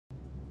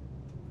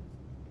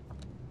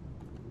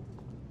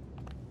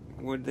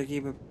Would they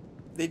keep a...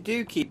 They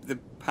do keep the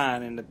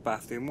pan in the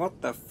bathroom.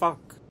 What the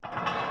fuck?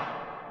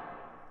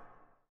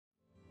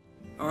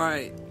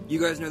 Alright, you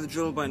guys know the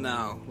drill by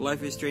now.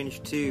 Life is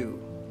Strange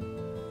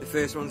 2. The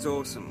first one's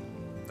awesome.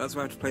 That's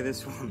why I have to play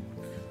this one.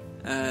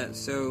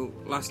 So,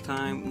 last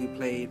time we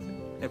played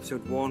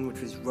episode 1,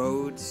 which was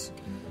Roads.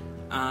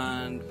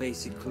 And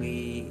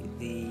basically,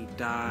 the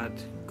dad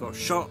got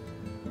shot.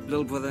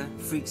 Little brother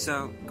freaks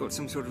out, got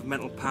some sort of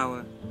mental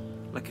power,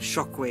 like a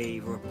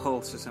shockwave or a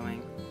pulse or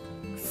something.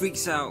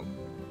 Freaks out,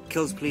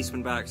 kills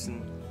policeman by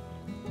accident.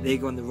 They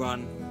go on the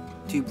run.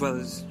 Two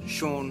brothers,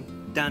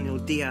 Sean, Daniel,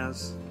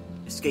 Diaz,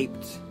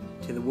 escaped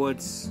to the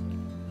woods.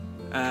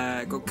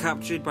 Got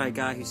captured by a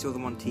guy who saw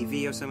them on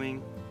TV or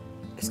something.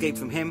 Escaped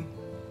from him.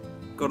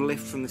 Got a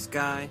lift from this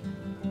guy.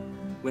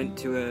 Went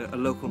to a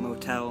local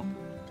motel.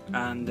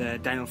 And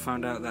Daniel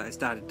found out that his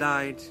dad had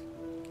died.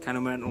 Kind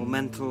of went all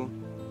mental.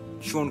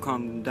 Sean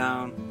calmed him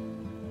down.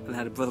 And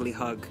had a brotherly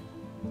hug.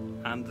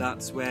 And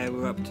that's where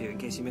we're up to, in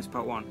case you missed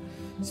part 1.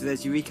 So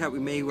there's your recap. We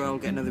may well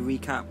get another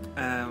recap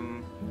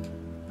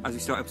as we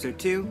start episode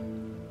 2.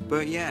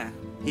 But yeah,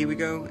 here we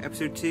go.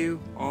 Episode 2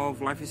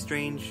 of Life is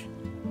Strange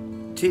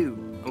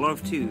 2. A lot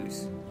of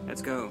 2s.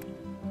 Let's go.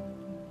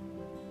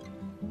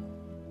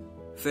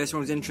 First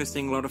one was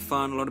interesting, a lot of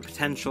fun, a lot of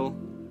potential.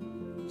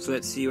 So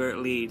let's see where it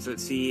leads.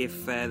 Let's see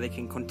if they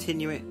can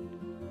continue it.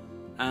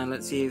 And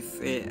let's see if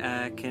it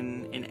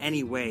can in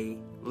any way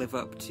live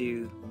up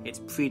to its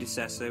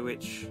predecessor,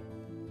 which,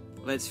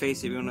 let's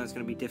face it, we all know it's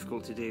going to be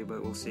difficult to do,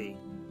 but we'll see.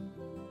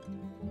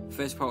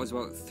 First part was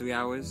about 3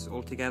 hours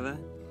altogether.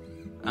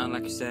 And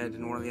like I said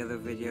in one of the other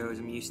videos,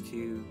 I'm used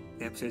to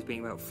the episodes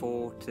being about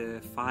 4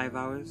 to 5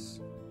 hours.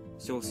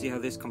 So we'll see how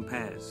this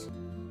compares.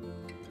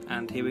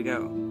 And here we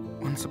go.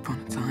 Once upon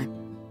a time,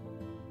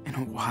 in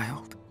a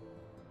wild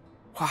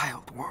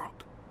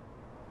world,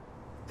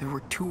 there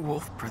were 2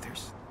 wolf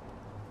brothers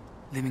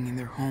living in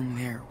their home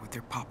lair with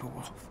their Papa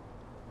Wolf.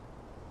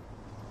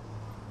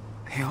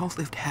 They all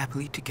lived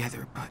happily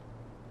together, but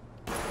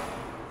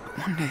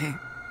one day,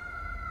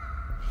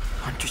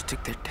 hunters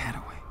took their dad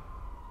away.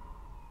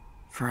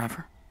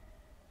 Forever.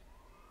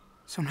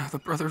 So now the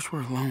brothers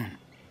were alone,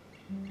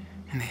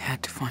 and they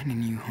had to find a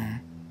new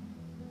home.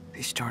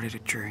 They started a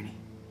journey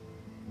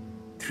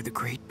through the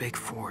great big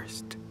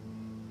forest.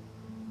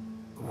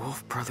 The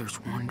wolf brothers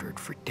wandered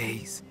for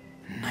days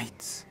and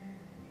nights,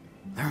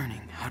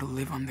 learning how to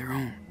live on their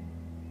own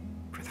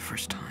for the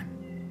first time.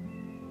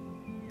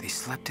 They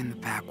slept in the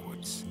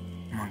backwoods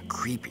among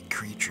creepy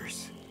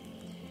creatures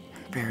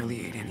and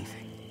barely ate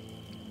anything.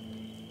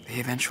 They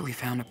eventually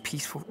found a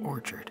peaceful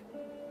orchard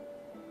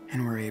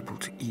and were able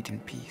to eat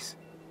in peace.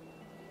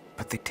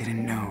 But they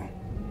didn't know.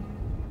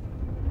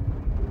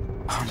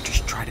 Hunters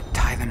tried to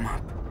tie them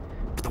up,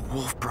 but the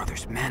wolf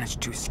brothers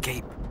managed to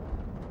escape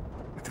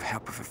with the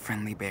help of a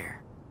friendly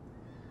bear.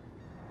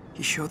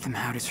 He showed them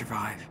how to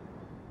survive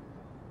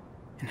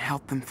and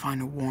helped them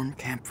find a warm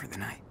camp for the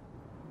night.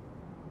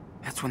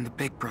 That's when the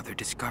big brother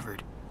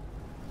discovered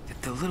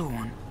that the little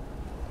one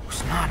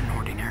was not an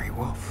ordinary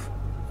wolf,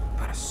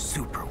 but a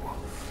super wolf.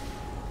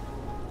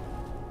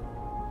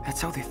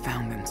 That's how they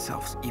found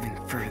themselves even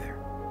further,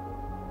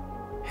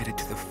 headed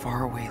to the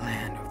faraway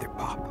land of their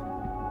pop,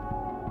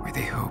 where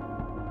they hope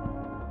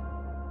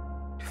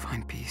to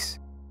find peace.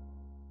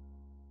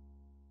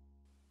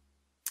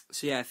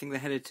 So yeah, I think they're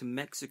headed to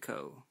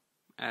Mexico,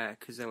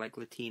 because they're like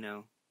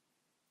Latino.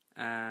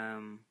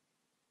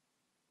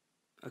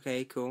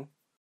 Okay, cool.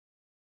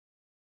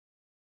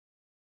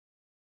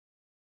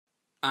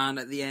 And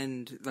at the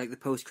end, like, the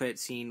post-credit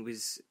scene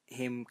was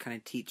him kind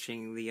of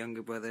teaching the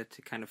younger brother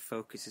to kind of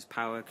focus his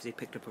power because he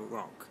picked up a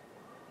rock.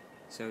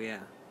 So,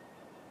 yeah.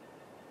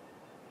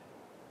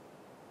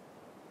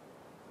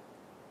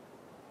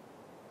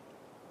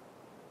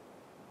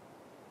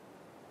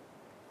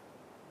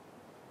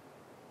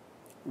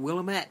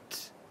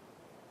 Willamette.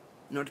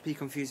 Not to be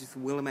confused with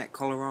Willamette,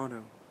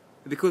 Colorado.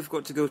 It'd be cool if we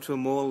got to go to a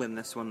mall in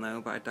this one,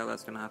 though, but I doubt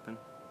that's going to happen.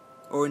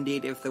 Or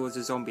indeed if there was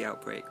a zombie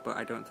outbreak, but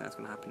I don't think that's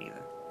going to happen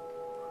either.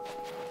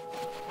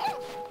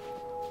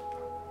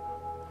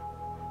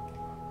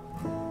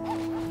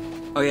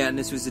 Oh yeah, and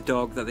this was the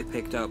dog that they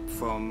picked up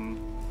from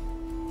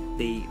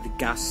the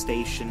gas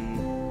station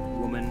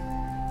woman,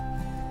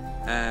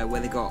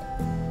 where they got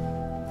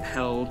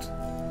held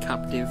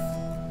captive.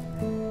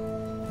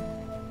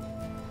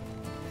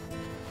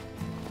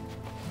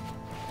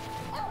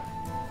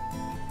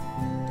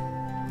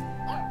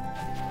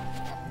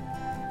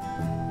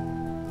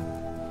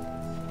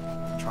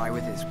 Try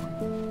with this one.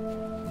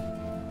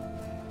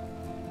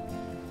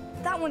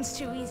 That one's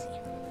too easy.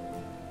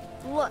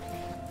 Look.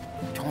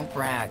 Don't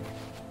brag.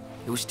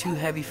 It was too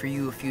heavy for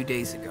you a few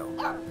days ago.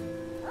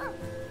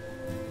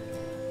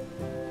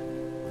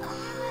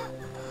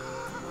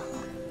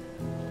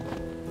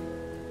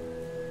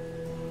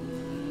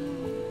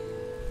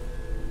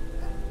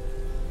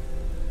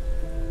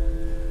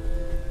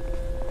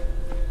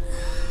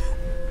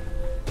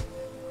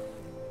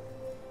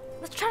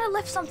 Let's try to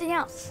lift something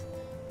else.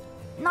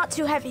 Not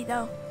too heavy,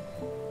 though.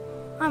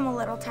 I'm a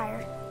little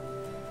tired.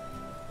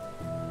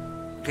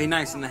 Okay,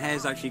 nice, and the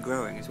hair's actually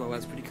growing as well.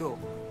 That's pretty cool.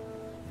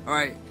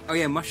 Alright. Oh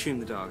yeah, Mushroom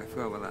the dog. I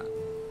forgot about that.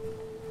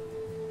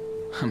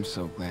 I'm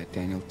so glad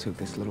Daniel took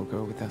this little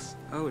girl with us.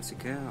 Oh, it's a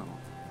girl.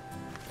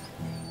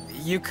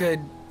 You could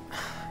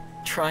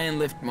try and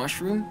lift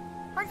Mushroom?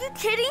 Are you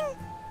kidding?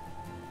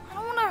 I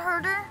don't want to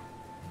hurt her.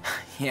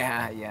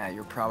 Yeah,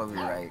 you're probably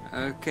right.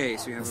 Okay,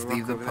 so we have Let's a rock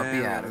leave the over puppy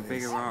there. We out have a of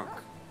bigger this.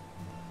 rock.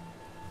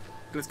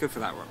 Let's go for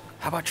that rock.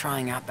 How about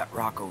trying out that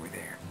rock over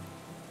there?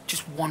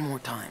 Just one more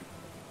time.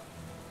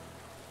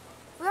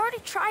 We already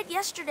tried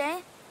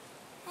yesterday.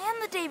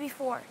 And the day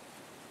before.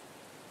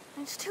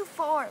 It's too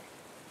far.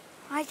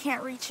 I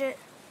can't reach it.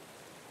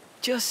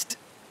 Just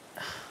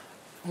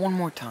one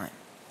more time.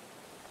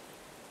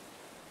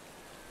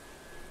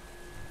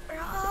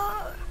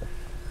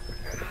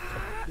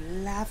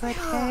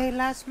 Lávate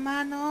las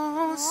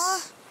manos.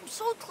 Aw, I'm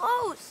so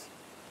close.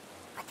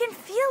 I can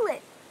feel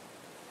it.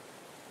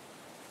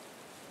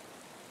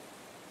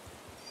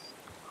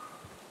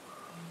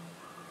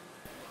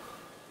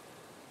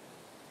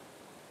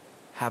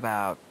 How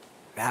about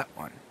that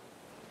one?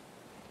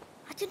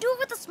 I can do it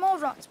with the small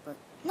rocks, but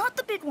not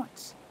the big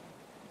ones.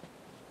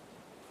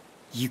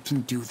 You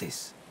can do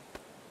this.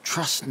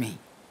 Trust me.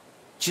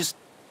 Just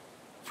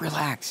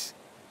relax.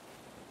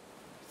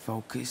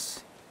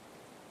 Focus.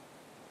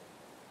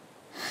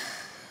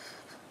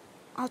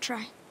 I'll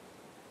try.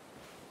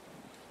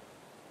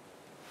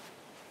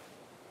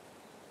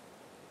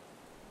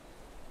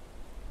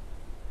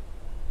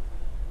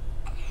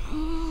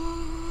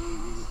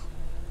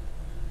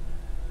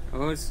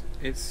 Oh,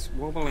 it's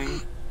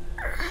wobbling.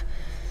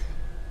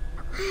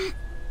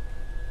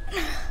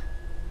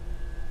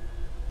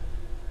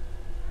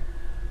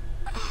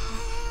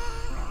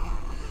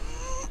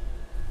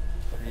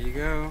 There you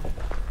go.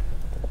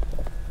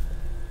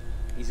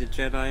 He's a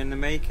Jedi in the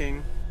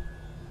making.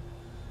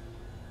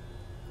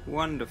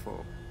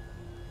 Wonderful.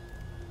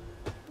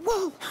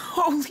 Whoa!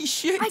 Holy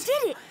shit! I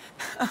did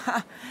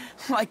it!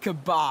 Like a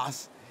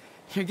boss.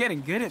 You're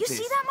getting good at You this.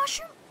 see that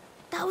mushroom?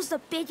 That was the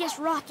biggest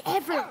rock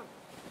ever.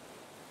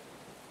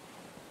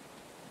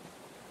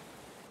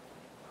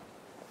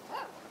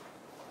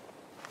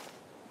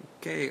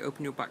 Okay,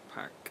 open your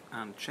backpack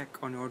and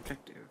check on your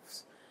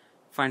objectives.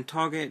 Find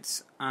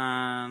targets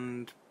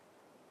and...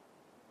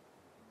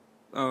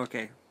 Oh,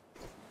 okay.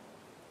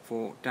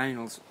 For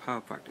Daniel's power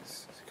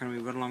practice. So can we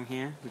run along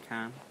here? We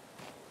can.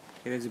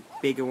 Okay, there's a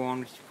bigger one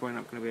which you're probably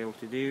not going to be able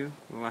to do.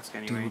 We'll ask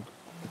anyway. Dude,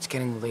 it's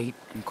getting late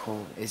and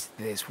cold. Is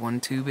this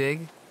one too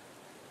big?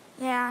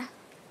 Yeah,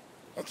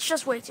 it's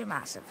just way too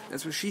massive.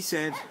 That's what she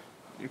said.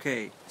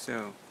 Okay,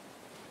 so...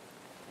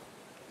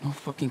 No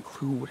fucking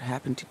clue what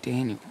happened to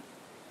Daniel.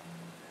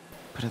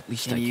 But at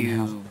least Can I can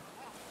you help.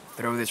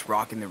 throw this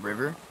rock in the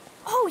river?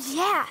 Oh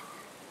yeah!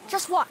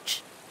 Just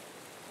watch.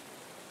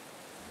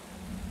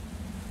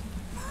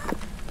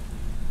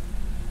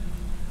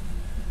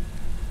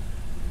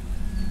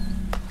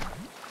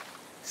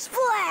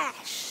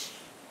 Splash!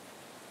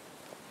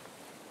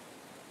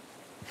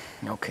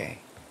 Okay.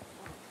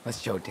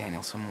 Let's show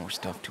Daniel some more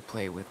stuff to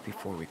play with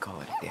before we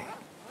call it a day.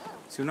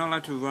 So we're not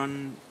allowed to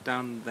run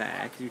down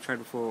there, because we tried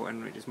before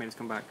and it just made us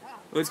come back.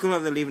 Oh, it's cool that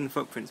they're leaving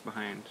footprints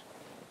behind.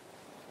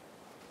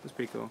 That's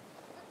pretty cool.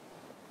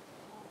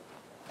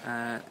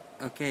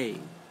 Okay.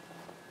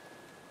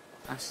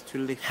 As to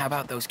lift. How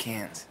about those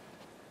cans?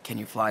 Can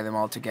you fly them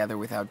all together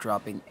without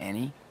dropping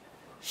any?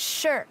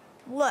 Sure,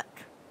 look.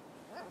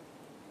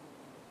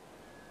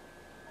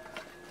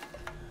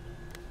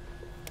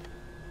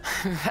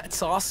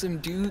 That's awesome,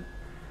 dude.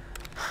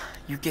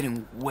 You're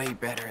getting way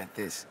better at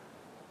this.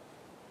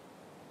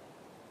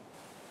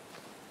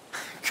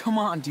 Come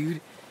on, dude.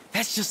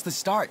 That's just the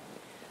start.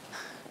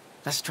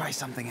 Let's try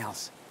something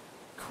else.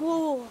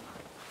 Cool.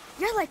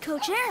 You're like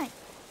Coach Aaron.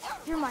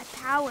 You're my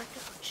power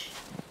coach.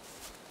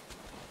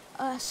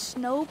 A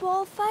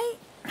snowball fight?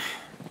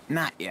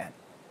 Not yet.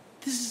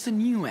 This is a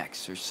new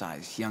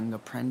exercise, young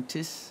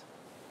apprentice.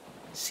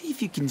 See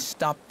if you can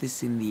stop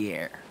this in the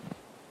air.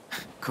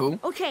 Cool?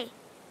 Okay,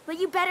 but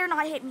you better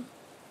not hit me.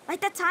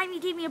 Like that time you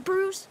gave me a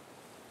bruise?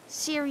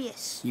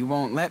 Serious. You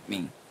won't let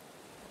me,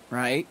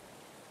 right?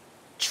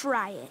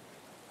 Try it.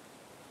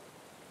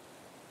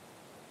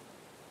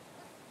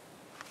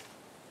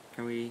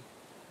 Can we...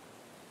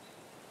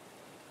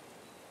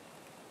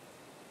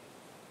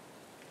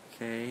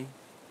 Okay.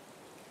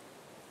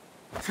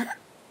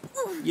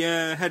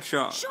 Yeah,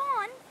 headshot.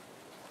 Sean!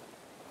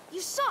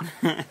 You suck.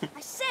 I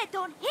said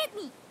don't hit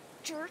me,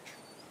 jerk.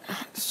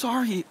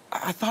 Sorry,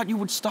 I thought you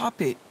would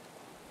stop it.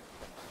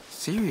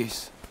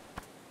 Serious.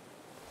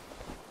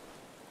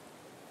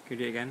 Can we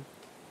do it again?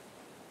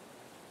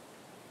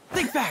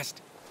 Think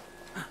fast!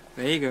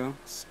 There you go.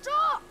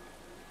 Stop!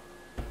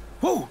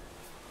 Whoa!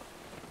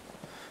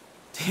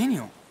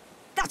 Daniel.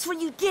 That's what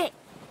you get.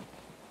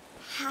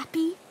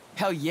 Happy?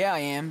 Hell yeah, I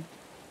am.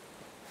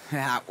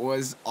 That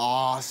was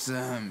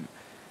awesome.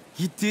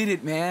 You did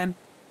it, man.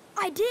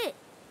 I did.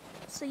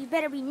 So you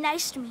better be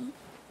nice to me.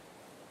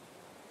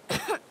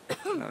 That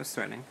was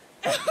threatening.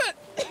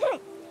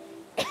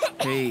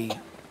 Hey,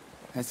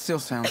 that still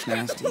sounds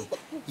nasty.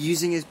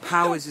 Using his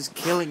powers is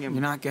killing him.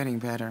 You're not getting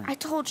better. I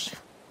told you.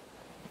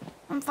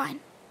 I'm fine.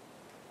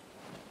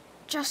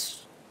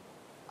 Just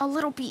a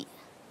little beat.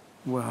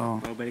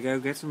 Well, Well, better go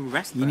get some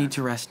rest. you need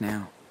to rest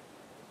now,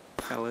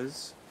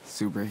 fellas.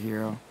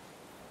 superhero.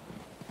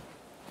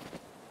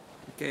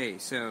 Okay,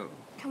 so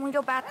Can we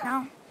go back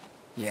now?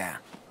 Yeah.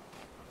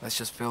 Let's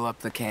just fill up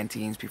the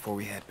canteens before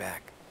we head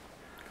back.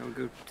 can we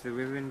go to the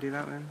river and do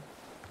that then?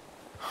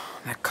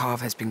 That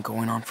cough has been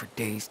going on for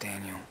days,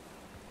 Daniel.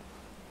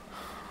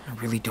 I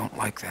really don't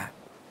like that.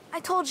 I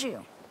told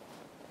you.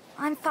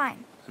 I'm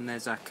fine. And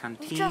there's our We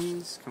canteens.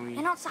 just Can we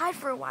been outside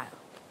for a while.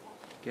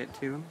 get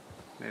to them?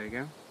 There we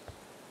go.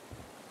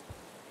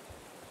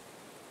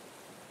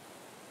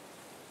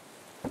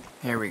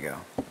 Here we go.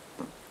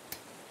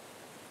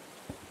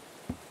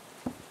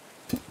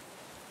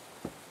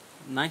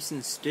 Nice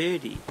and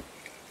sturdy.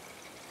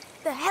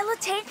 The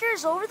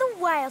helitanker's over the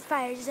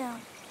wildfire zone.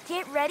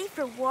 Get ready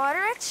for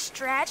water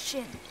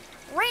extraction.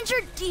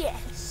 Ranger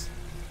Diaz.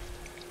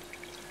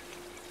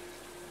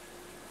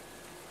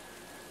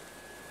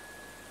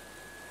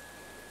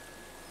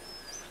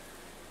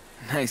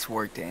 Nice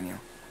work, Daniel.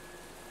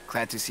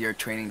 Glad to see our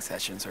training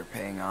sessions are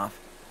paying off.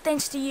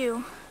 Thanks to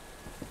you.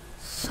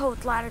 So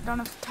glad I don't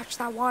have to touch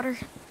that water.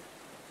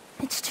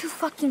 It's too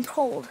fucking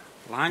cold.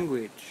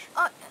 Language.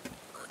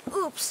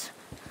 Oops.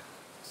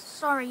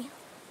 Sorry.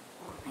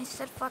 I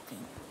said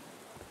fucking.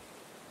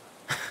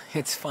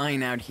 It's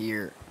fine out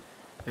here.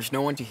 There's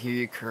no one to hear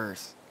you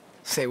curse.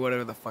 Say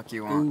whatever the fuck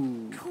you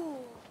want. Ooh.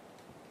 Cool.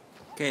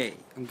 Okay,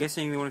 I'm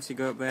guessing they want us to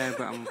go up there,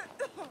 but I'm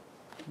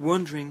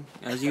wondering,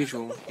 as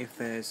usual, if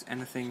there's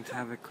anything to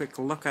have a quick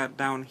look at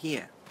down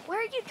here. Where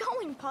are you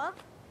going, pup?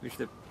 Which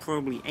there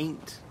probably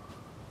ain't.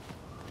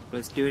 But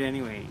let's do it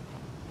anyway.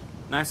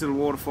 Nice little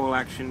waterfall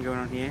action going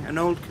on here. An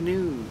old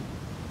canoe.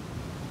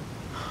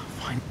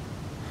 Fine.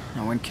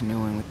 I went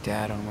canoeing with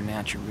Dad on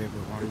Wenatchee River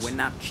The once.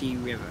 Wenatchee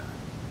River.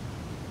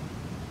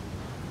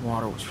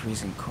 Water was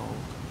freezing cold.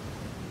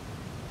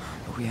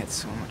 But we had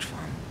so much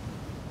fun.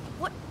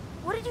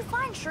 What did you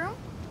find, Shroom?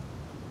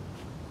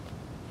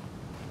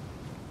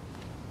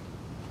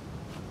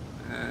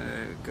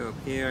 Go up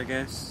here, I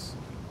guess.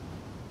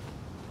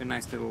 A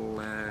nice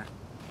little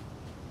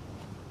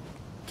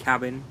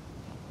cabin.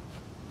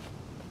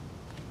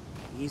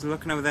 He's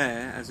looking over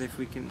there as if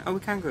we can... Oh, we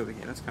can go over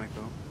here. That's kind of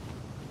cool.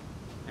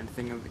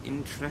 Anything of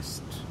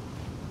interest?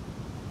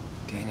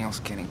 Daniel's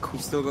getting cool.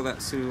 We've still got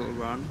that silly little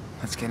run.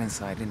 Let's get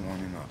inside and warm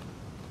him up.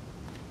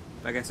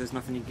 But I guess there's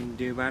nothing you can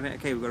do about it.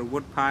 Okay, we've got a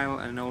wood pile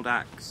and an old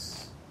axe.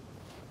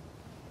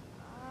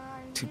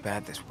 Too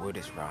bad this wood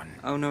is rotten.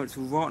 Oh no, it's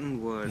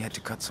rotten wood. We had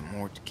to cut some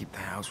more to keep the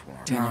house warm.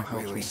 Daniel Not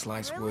helped me really.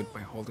 slice Really? wood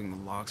by holding the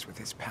logs with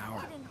his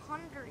power. Getting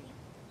hungry.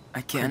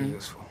 I Pretty can.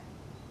 useful.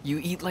 You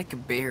eat like a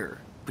bear,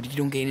 but you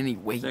don't gain any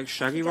weight. It's like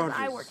Shaggy Because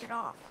Rogers. I work it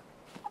off.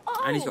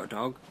 Oh! And he's got a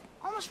dog.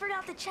 Almost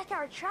forgot to check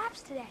our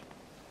traps today.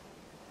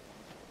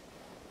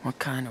 What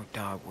kind of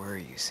dog were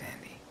you,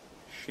 Sandy?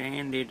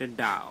 Shandy the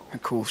dog. A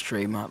cool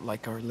stray mutt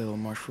like our little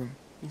mushroom?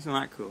 Isn't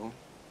that cool?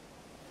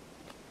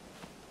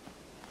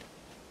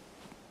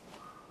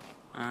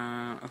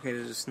 Okay,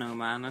 there's a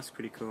snowman. That's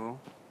pretty cool.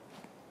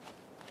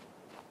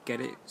 Get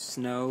it?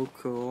 Snow,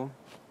 cool.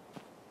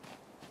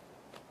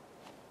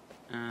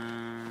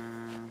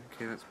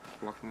 Okay, that's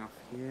blocking off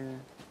here.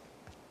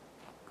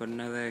 Got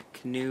another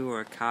canoe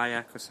or a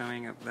kayak or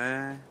something up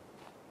there.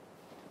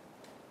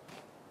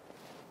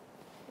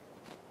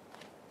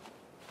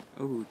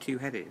 Ooh,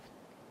 two-headed.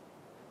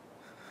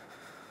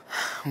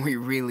 We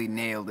really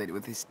nailed it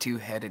with his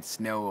two-headed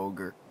snow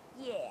ogre.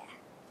 Yeah,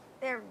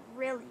 they're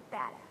really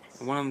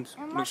badass. One of them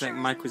And looks like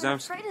mushrooms Mike isn't even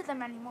Wazowski. afraid of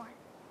them anymore.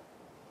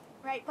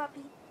 Right,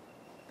 puppy?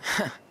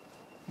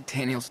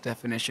 Daniel's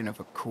definition of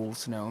a cool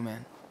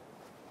snowman.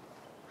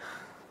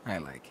 I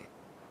like it.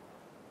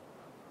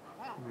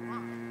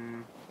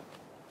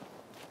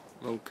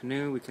 Little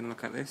canoe, we can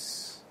look at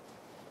this.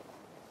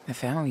 The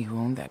family who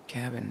owned that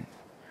cabin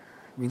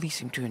really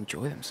seemed to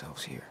enjoy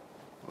themselves here.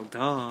 Well,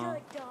 duh.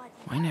 Good doggy.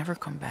 Why never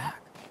come back?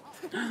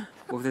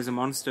 What if there's a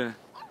monster?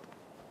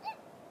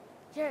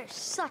 You're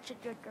such a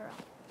good girl.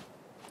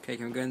 Okay,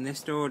 can we go in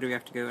this door or do we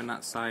have to go in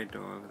that side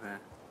door over there?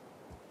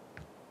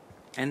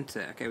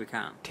 Enter. Okay, we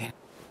can. Dan-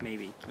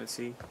 Maybe. Let's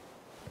see.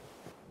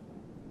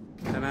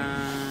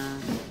 Ta-da!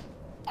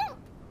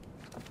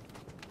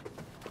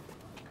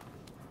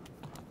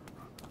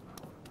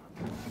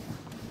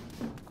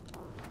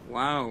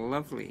 Wow,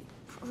 lovely.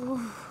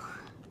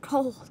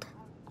 Cold.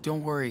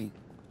 Don't worry.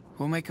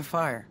 We'll make a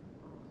fire.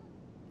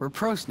 We're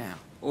pros now.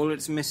 All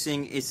it's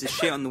missing is the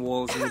shit on the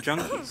walls and the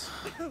junkies.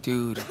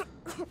 Dude,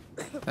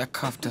 that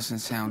cough doesn't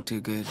sound too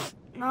good.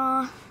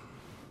 Nah,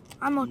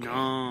 I'm okay.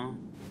 No,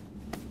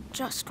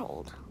 Just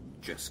cold.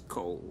 just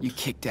cold. You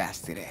kicked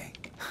ass today.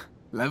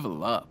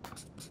 Level up.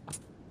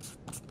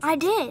 I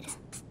did.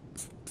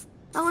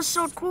 That was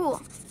so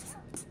cool.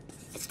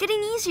 It's getting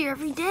easier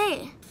every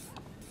day.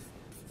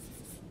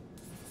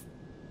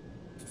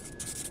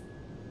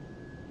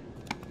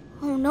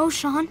 Oh no,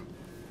 Sean.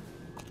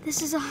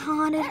 This is a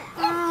haunted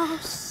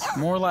house.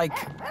 More like,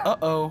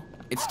 uh-oh,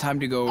 it's time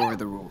to go over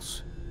the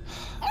rules.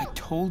 I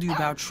told you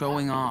about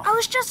showing off. I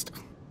was just...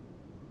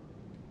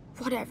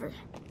 Whatever.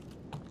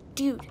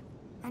 Dude,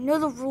 I know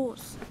the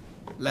rules.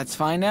 Let's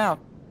find out.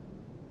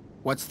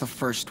 What's the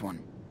first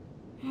one?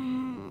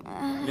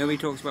 Nobody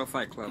talks about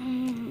Fight Club.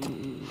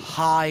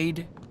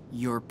 Hide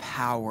your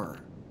power.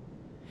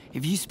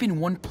 If you spin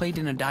one plate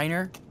in a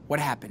diner, what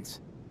happens?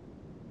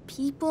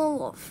 People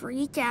will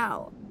freak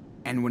out.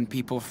 And when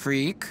people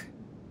freak,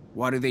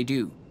 what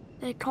do?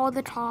 They call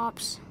the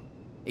cops.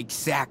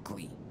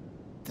 Exactly.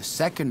 The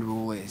second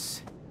rule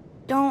is...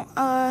 Don't,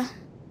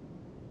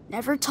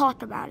 never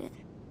talk about it.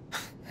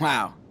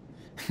 Wow.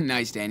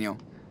 Nice, Daniel.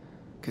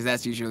 Because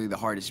that's usually the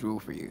hardest rule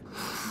for you.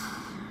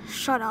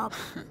 Shut up.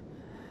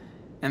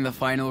 And the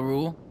final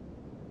rule?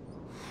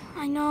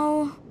 I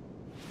know.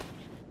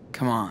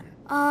 Come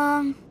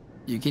on.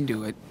 You can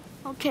do it.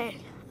 Okay.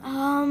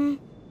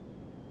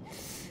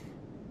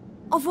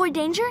 Avoid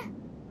danger?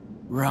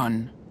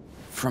 Run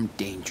from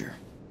danger.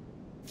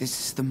 This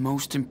is the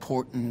most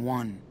important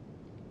one.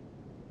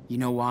 You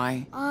know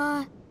why?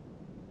 I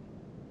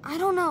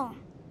don't know.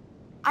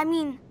 I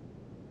mean,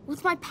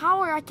 with my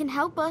power, I can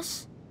help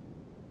us.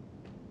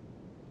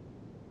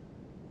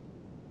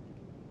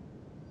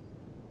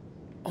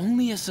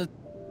 Only as a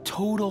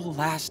total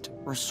last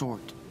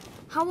resort.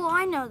 How will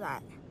I know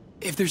that?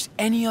 If there's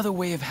any other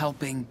way of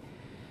helping,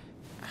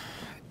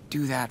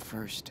 do that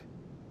first.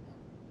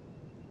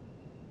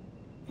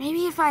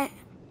 Maybe if I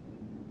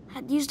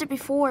had used it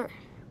before,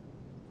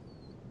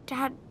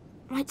 Dad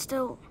might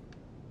still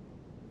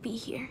be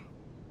here.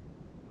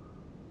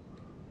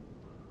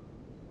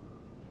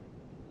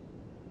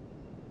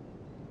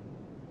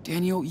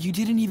 Daniel, you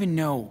didn't even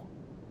know.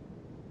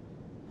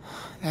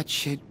 That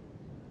shit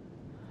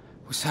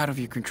was out of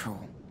your control.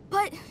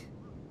 But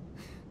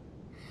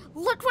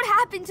look what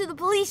happened to the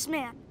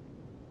policeman.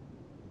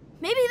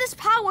 Maybe this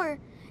power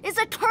is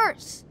a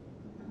curse.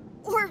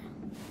 Or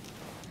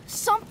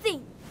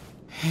something.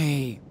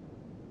 Hey.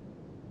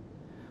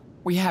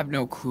 We have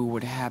no clue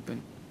what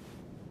happened.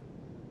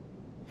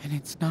 And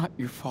it's not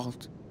your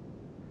fault.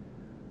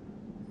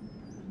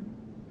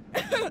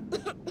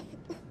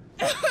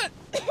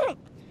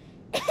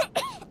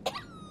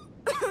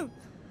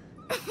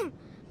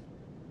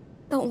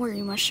 Don't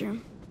worry,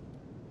 Mushroom.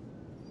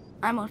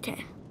 I'm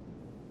okay.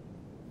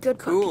 Good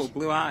Cool, cookie.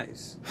 blue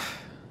eyes.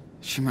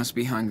 She must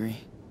be hungry.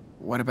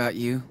 What about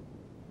you?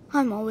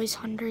 I'm always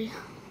hungry.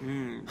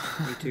 Me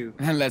too.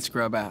 And let's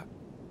grub out.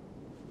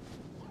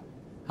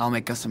 I'll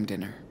make us some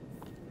dinner.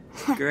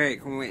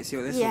 Great, can't wait to see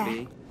what this Yeah. will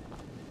be.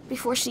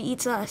 Before she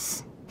eats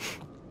us.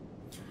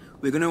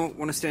 We're gonna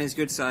want to stay on his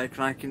good side,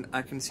 because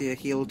I can see a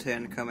heel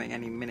turn coming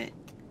any minute.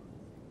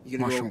 You're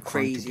gonna Mushroom go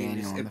clung to crazy and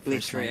Daniel just on the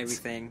first obliterate nights.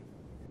 everything.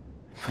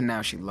 But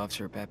now she loves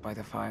her bed by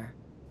the fire.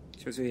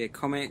 So it's really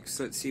comics.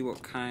 Let's see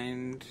what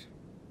kind.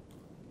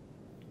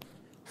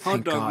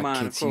 Thank Hot dog God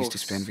man, kids of used to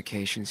course. spend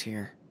vacations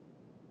here.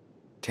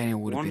 Daniel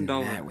would have been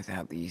 $1. mad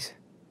without these.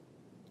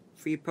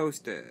 Free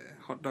poster.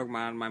 Hot dog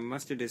man. My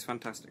mustard is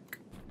fantastic.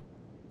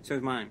 So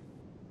is mine.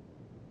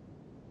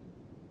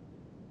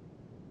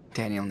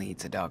 Daniel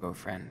needs a doggo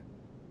friend.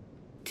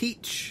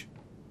 Teach.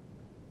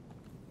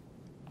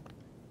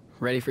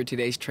 Ready for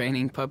today's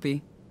training,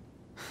 puppy?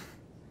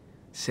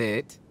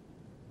 Sit.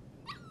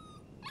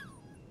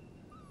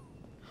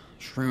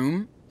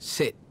 Shroom,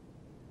 sit.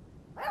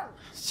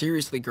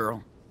 Seriously,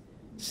 girl.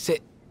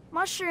 Sit.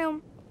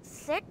 Mushroom,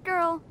 sit,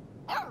 girl.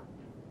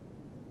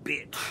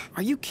 Bitch.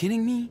 Are you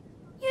kidding me?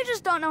 You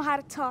just don't know how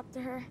to talk to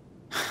her.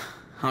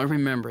 I'll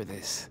remember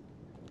this.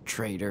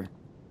 Traitor.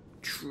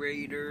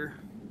 Traitor.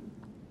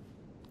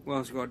 What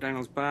else we got?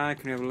 Daniel's bag.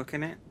 Can we have a look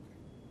in it?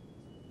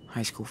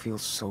 High school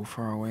feels so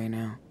far away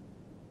now.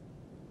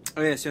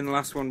 Oh yeah, so in the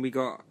last one we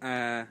got,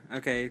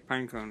 okay,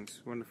 pine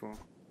cones. Wonderful.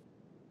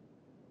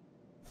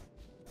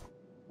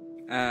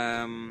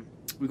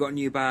 We got a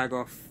new bag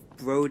off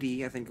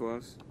Brody, I think it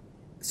was.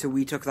 So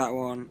we took that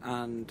one,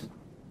 and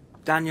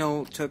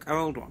Daniel took our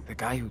old one. The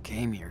guy who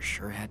came here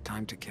sure had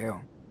time to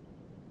kill.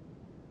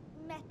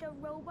 Mecha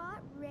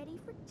robot ready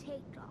for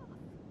takeoff.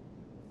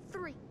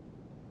 3,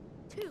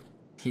 2.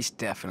 He's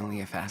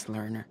definitely a fast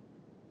learner.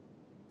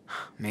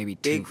 Maybe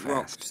too Big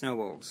rock fast.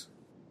 snowballs.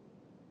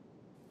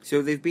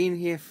 So they've been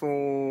here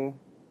for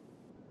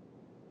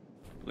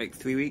like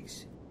 3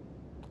 weeks.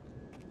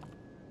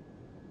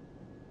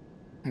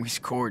 We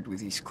scored with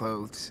these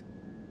clothes.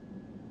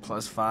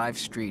 +5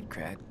 street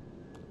cred.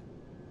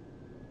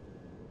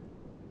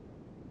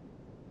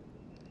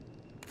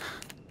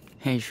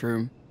 Hey,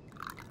 Shroom.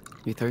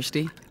 You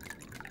thirsty?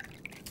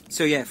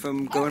 So yeah,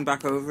 from going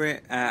back over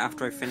it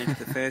after I finished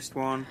the first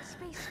one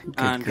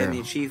and getting the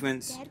girl.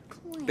 achievements,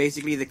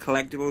 basically the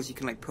collectibles you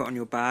can like put on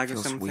your bag or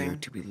Feels something.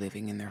 weird to be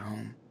living in their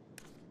home.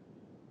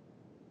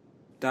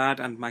 Dad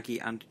and Maggie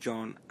and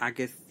John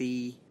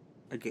Agathie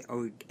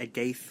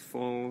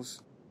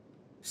Falls.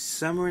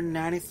 Summer in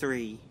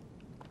 '93.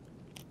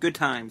 Good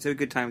times. They were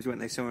good times, weren't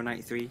they? Summer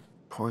 '93.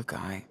 Poor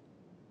guy.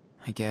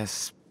 I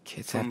guess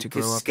kids From have to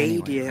grow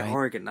Cascadia, up anyway, right?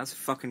 Oregon. That's a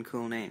fucking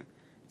cool name.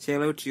 Say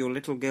hello to your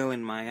little girl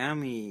in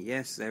Miami.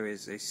 Yes, there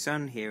is a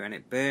sun here and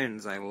it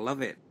burns. I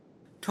love it.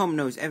 Tom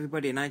knows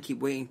everybody and I keep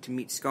waiting to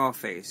meet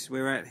Scarface.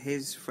 We're at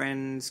his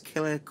friend's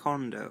killer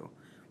condo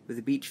with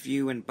a beach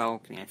view and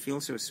balcony. I feel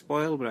so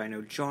spoiled, but I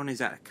know John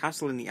is at a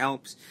castle in the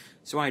Alps,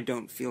 so I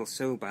don't feel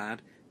so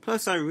bad.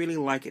 Plus, I really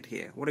like it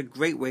here. What a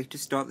great way to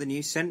start the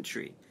new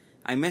century.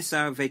 I miss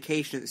our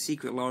vacation at the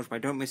Secret Lodge, but I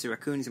don't miss the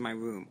raccoons in my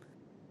room.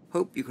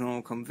 Hope you can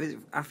all come visit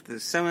after the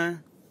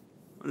summer.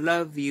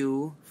 Love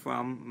you,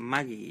 from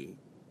Maggie.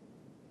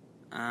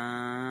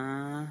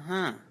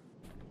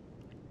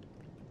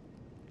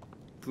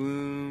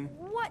 Boom.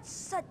 What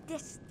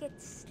sadistic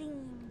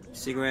steam do you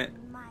Cigarette. have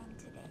in mind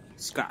today?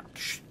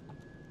 Scotch.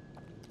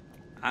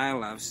 I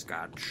love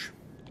scotch.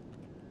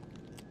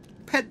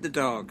 Pet the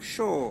dog,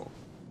 sure.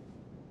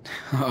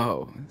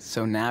 Oh,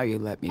 so now you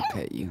let me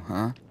pet you,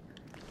 huh?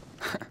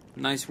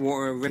 Nice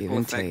water Give ripple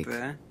and effect take.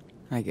 there.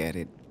 I get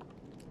it.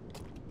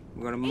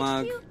 We got a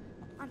mug. HQ,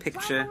 I'm picture.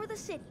 flying over the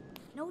city.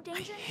 No I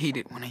danger. hate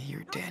it when I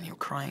hear Daniel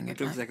crying at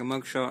Looks night. like a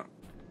mugshot.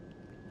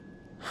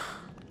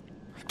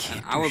 I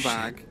can't do Our shit.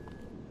 bag.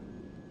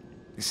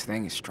 This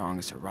thing is strong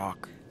as a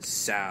rock.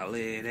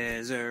 Solid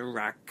as a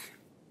rock.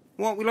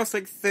 What? We lost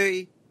like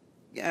 $30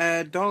 we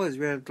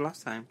had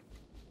last time.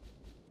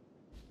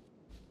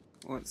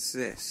 What's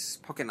this?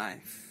 Pocket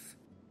knife.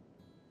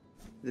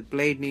 The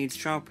blade needs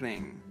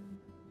sharpening.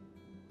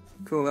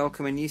 Cool, they'll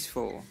come in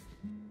useful.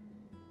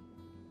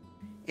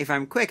 If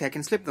I'm quick, I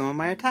can slip them on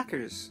my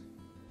attackers.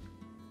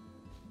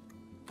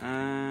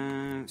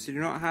 So do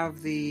not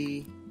have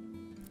the...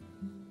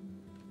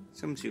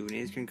 Some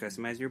souvenirs can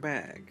customize your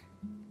bag.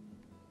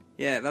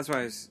 Yeah, that's what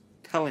I was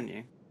telling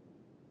you.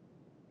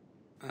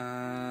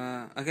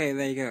 Okay,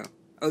 there you go.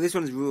 Oh, this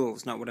one's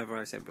rules, not whatever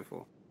I said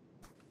before.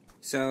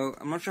 So,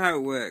 I'm not sure how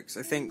it works.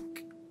 I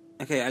think...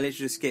 Okay, I literally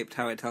just skipped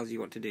how it tells you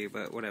what to do,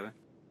 but whatever.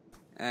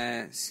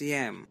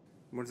 CM.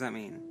 What does that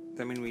mean? Does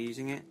that mean we're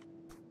using it?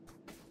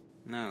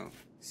 No.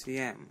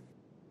 CM.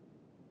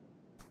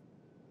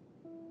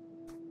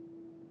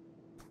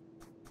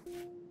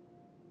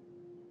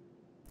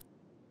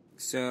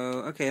 So,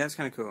 okay, that's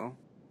kind of cool.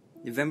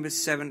 November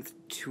 7th,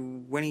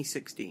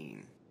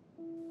 2016.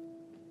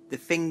 The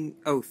thing...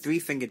 Oh,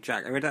 three-fingered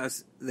jack. I read that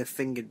as the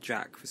fingered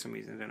jack for some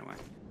reason. I don't know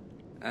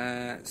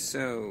why.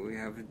 So, we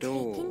have a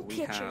door. Taking We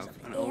pictures have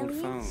of an old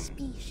alien phone.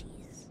 species.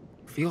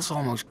 Feels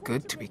almost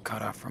good to be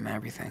cut off from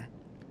everything.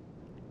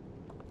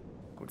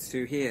 What's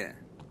through here?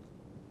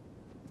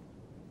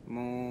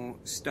 More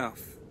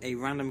stuff. A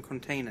random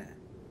container.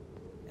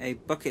 A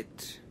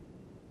bucket.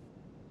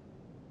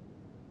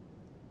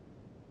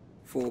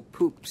 For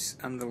poops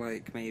and the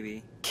like,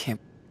 maybe.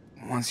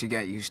 Once you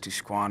get used to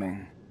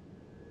squatting,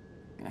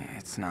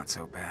 it's not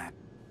so bad.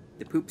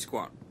 The poop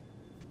squat.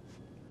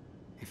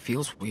 It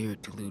feels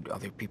weird to loot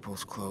other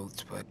people's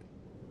clothes, but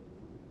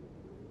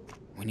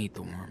we need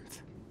the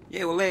warmth.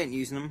 Yeah, well, they ain't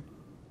using them.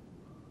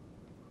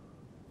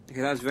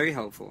 Okay, that was very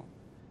helpful.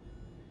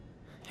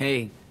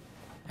 Hey,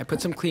 I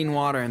put some clean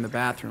water in the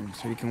bathroom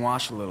so you can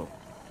wash a little.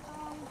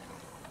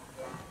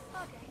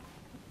 Okay.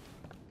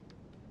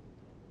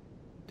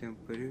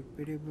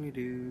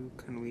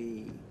 Can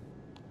we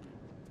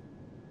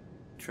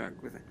track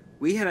with it?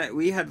 We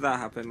had that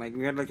happen. Like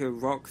we had like a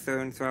rock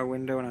thrown through our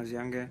window when I was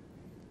younger,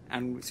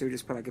 and so we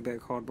just put like a bit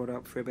of cardboard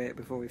up for a bit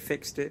before we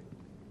fixed it.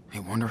 I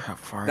wonder how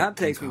far That it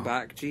can takes me go.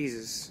 back.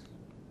 Jesus.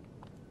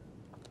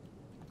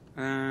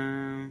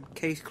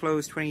 Case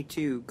closed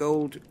 22.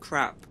 Gold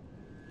crap.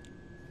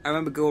 I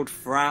remember gold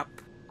frap.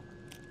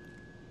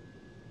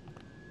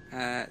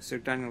 So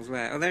Daniel's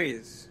where? Oh, there he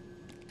is.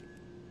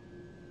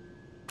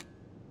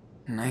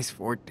 Nice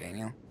fort,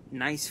 Daniel.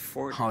 Nice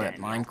fort, All that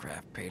Daniel.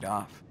 Minecraft paid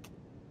off.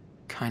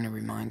 Kinda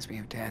reminds me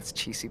of Dad's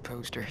cheesy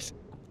posters.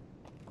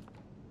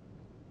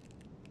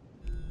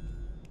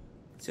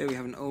 So we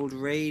have an old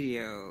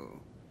radio,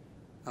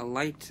 a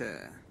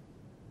lighter,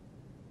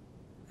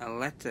 a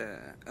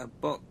letter, a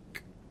book.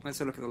 Let's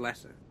have a look at the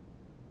letter.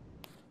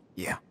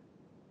 Yeah.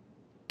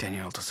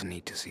 Daniel doesn't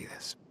need to see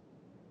this.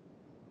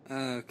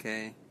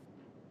 Okay.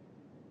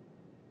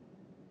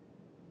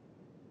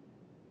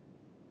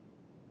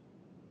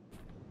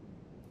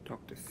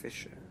 Dr.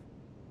 Fisher.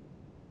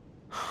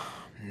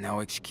 No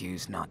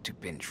excuse not to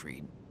binge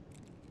read.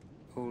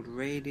 Old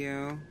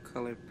radio,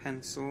 colored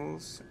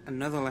pencils,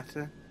 another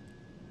letter.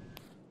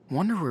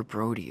 Wonder where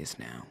Brody is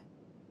now.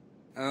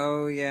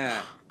 Oh,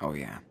 yeah. Oh,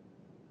 yeah.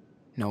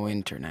 No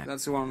internet.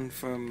 That's the one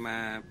from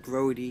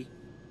Brody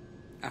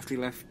after he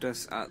left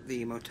us at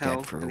the motel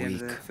Dead for at a the end of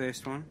the week.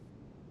 first one.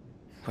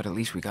 But at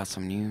least we got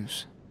some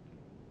news.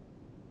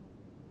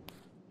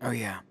 Oh,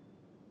 yeah.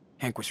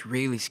 Hank was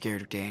really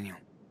scared of Daniel.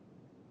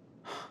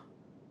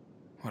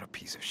 What a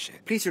piece of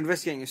shit. Police are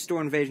investigating a store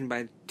invasion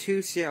by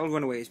two Seattle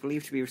runaways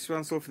believed to be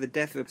responsible for the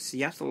death of a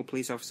Seattle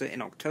police officer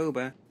in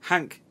October.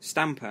 Hank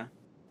Stamper,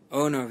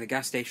 owner of a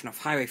gas station off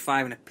Highway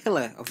 5 and a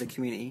pillar of the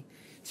community,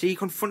 said he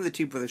confronted the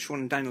two brothers, Sean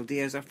and Daniel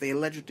Diaz, after they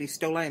allegedly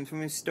stole items from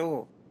his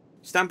store.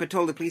 Stamper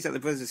told the police that the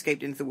brothers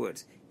escaped into the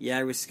woods. Yeah,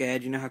 I was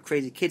scared. You know how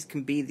crazy kids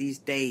can be these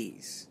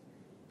days.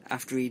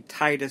 After he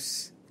tied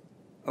us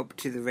up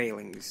to the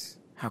railings.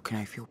 How can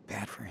I feel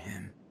bad for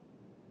him?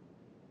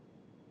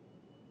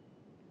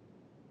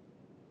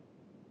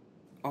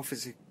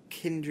 Officer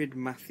Kindred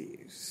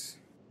Matthews.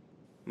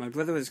 My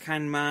brother was a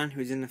kind man who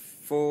was in the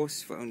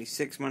force for only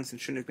 6 months and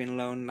shouldn't have been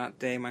alone that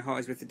day. My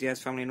heart is with the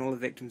Diaz family and all the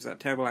victims of that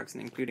terrible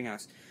accident, including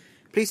us.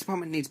 Police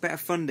department needs better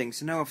funding,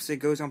 so no officer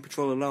goes on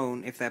patrol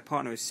alone if their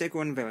partner is sick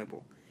or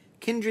unavailable.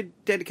 Kindred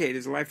dedicated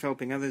his life to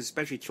helping others,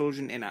 especially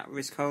children in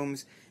at-risk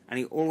homes, and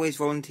he always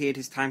volunteered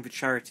his time for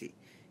charity.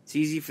 It's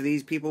easy for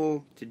these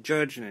people to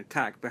judge and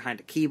attack behind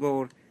a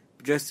keyboard,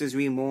 but just as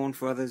we mourn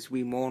for others,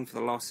 we mourn for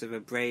the loss of a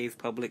brave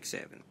public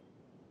servant.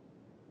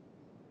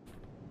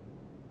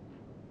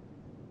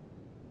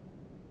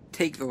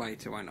 Take the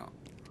lighter, why not?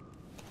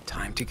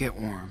 Time to get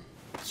warm.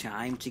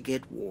 Time to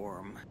get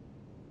warm.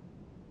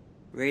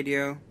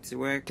 Radio, does it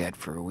work? Dead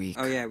for a week.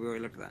 Oh yeah, we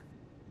already looked at that.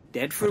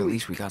 Dead for But a at week.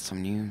 least we got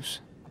some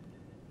news.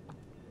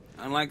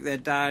 Unlike their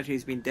dad,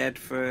 who's been dead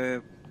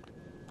for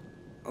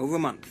over a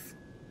month.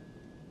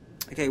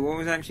 Okay, what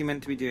was I actually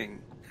meant to be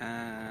doing?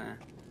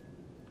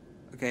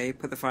 Okay,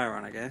 put the fire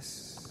on, I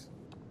guess.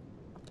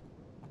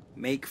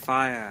 Make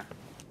fire.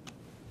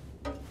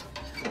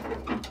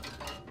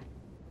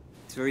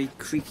 It's a very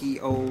creaky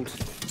old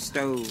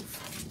stove.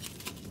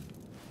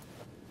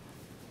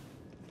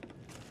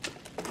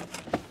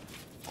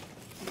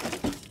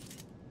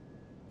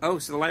 Oh,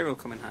 so the light will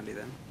come in handy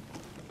then.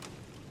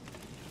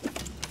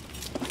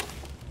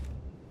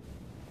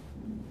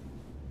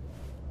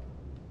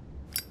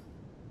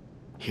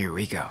 Here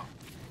we go.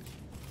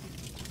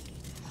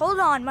 Hold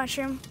on,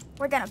 Mushroom.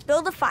 We're gonna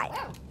build a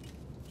fire.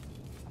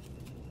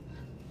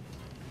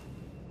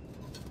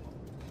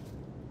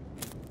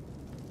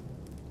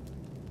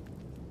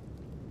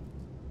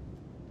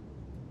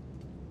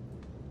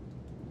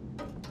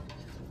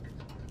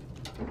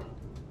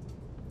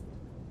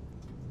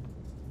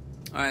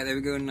 Alright, there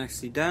we go,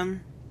 nicely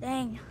done.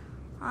 Dang,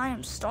 I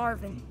am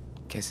starving.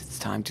 Guess it's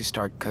time to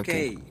start cooking.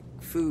 Okay,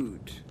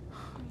 food.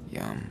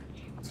 Yum.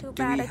 Too Do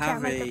bad we I can't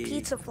have make a- the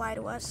pizza fly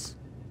to us.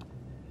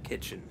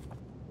 Kitchen.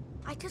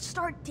 I could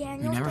start We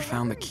Daniel's never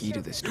found the delivery key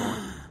to this service.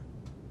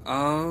 door.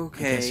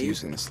 Okay. I guess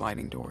using the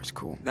sliding door is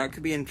cool. That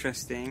could be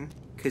interesting,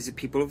 because the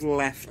people have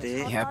left This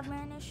it. hot Yep. dog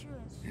man issue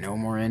is- No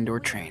more indoor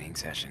training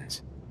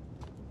sessions.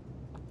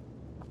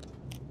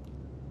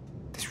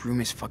 This room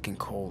is fucking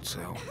cold,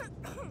 so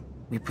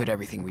we put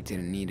everything we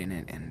didn't need in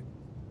it and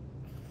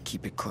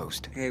keep it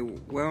closed. Okay,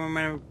 where am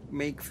I gonna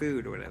make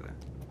food or whatever?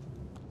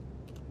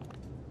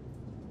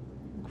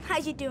 How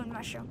you doing,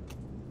 Mushroom?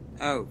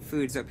 Oh,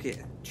 food's up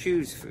here.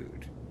 Choose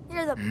food.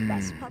 You're the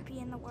best puppy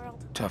in the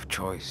world. Tough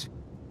choice.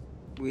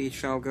 We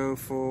shall go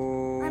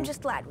for... I'm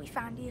just glad we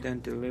found you. Dun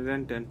dun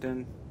dun dun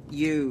dun.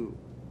 You.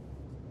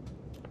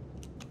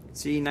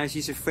 See, nice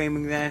use of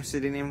framing there, so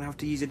they didn't even have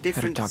to use a Better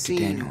different talk scene.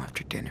 to Daniel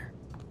after dinner.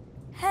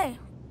 Hey,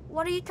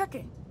 what are you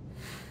cooking?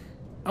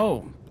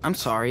 Oh, I'm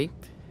sorry.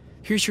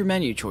 Here's your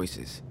menu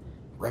choices.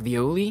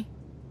 Ravioli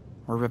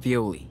or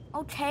ravioli?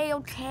 Okay.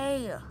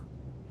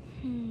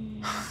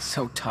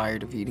 So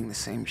tired of eating the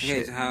same Okay,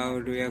 shit. so how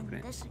do we open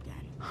it? This again.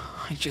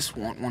 I just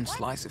want one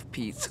slice of It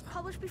pizza. was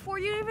published before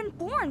you were even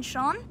born,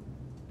 Sean.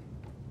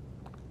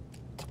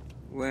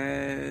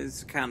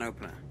 Where's the can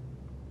opener?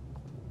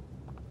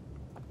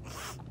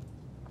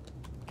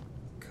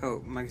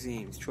 Coat,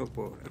 magazines,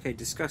 chalkboard. Okay,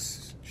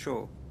 discuss.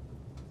 Sure.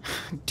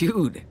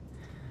 Dude,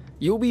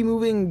 you'll be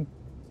moving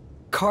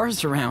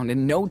cars around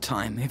in no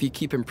time if you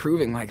keep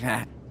improving like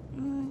that.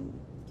 You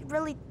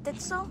really think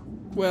so?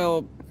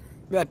 Well,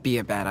 that'd be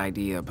a bad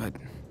idea, but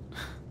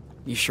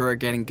you sure are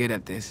getting good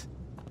at this.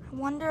 I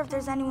wonder if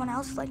there's anyone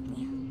else like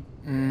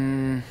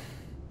me.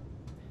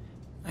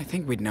 I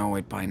think we'd know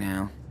it by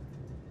now.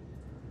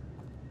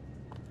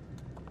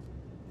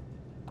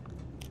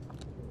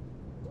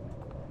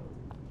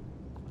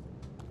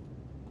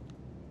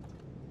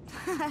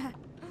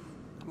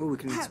 Oh, we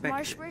can inspect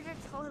it. Marshburger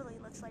totally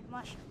looks like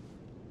mushroom.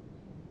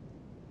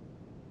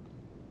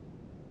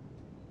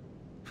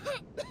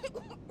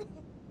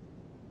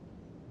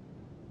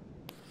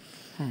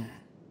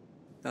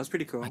 That was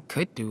pretty cool. I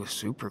could do a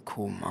super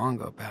cool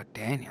manga about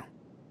Daniel.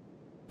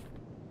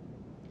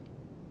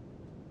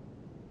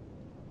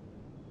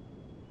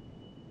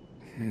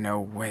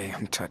 No way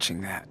I'm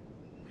touching that.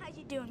 How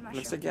you doing, mushroom?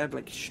 Looks like you had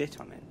like shit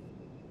on it.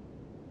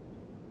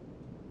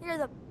 You're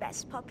the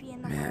best puppy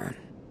in the Man, world.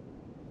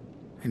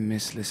 I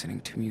miss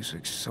listening to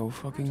music so I'm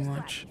fucking just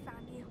much. glad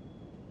we found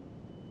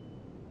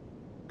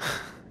you.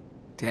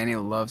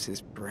 Daniel loves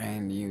his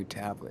brand new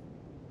tablet.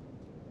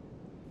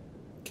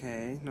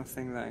 Okay,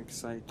 nothing that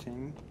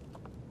exciting.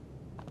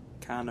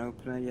 Can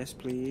opener, yes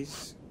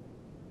please.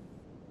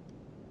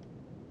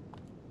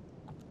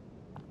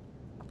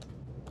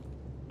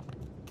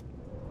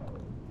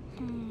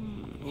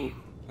 Ooh,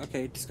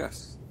 okay,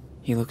 discuss.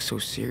 He looks so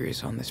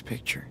serious on this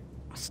picture.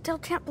 I still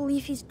can't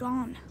believe he's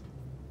gone.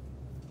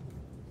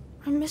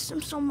 I miss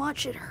him so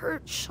much, it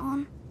hurts,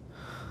 Sean.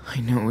 I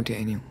know,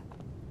 Daniel.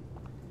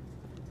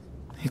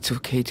 It's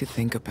okay to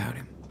think about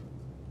him.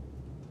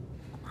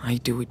 I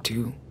do it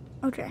too.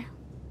 Okay.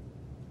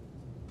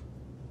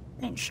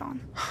 Thanks, Sean.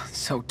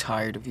 So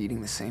tired of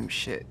eating the same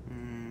shit.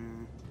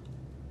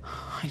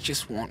 I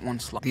just want one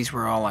slice. These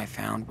were all I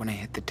found when I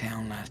hit the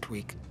town last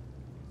week.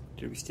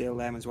 Did we steal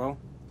them as well?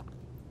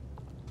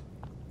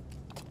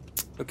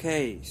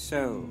 Okay,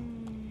 so...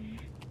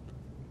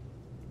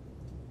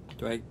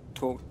 Do I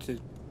talk to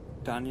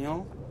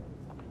Daniel?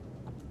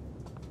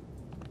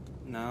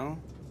 No?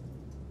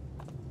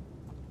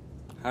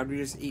 How do we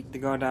just eat the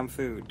goddamn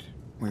food?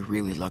 We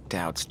really lucked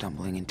out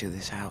stumbling into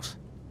this house.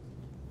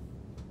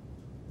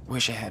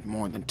 Wish I had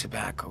more than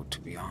tobacco, to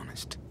be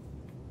honest.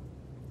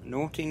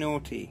 Naughty,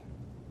 naughty.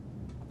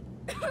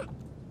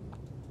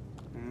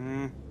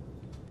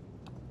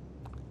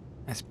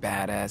 As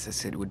badass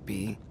as it would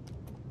be,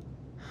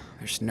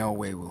 there's no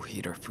way we'll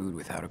heat our food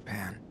without a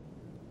pan.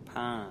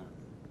 Pan.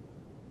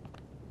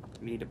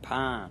 We need a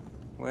pan.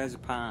 Where's a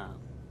pan?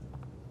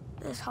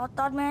 This hot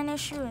dog man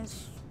issue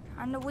is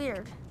kinda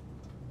weird.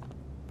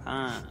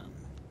 Pan.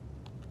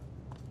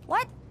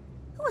 What?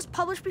 It was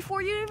published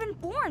before you were even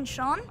born,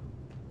 Sean.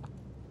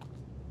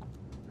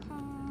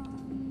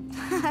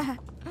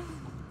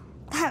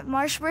 That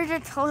marsh burger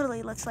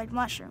totally looks like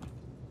mushroom.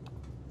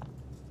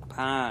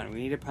 Pan.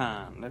 We need a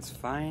pan. Let's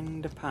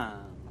find a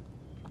pan.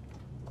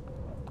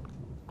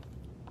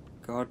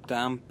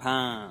 Goddamn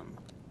pan.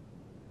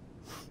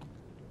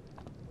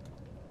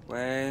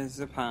 Where's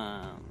the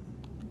pan?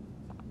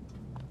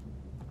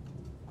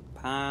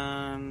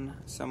 Pan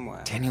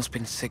somewhere. Daniel's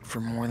been sick for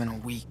more than a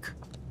week.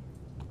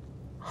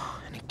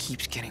 And it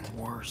keeps getting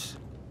worse.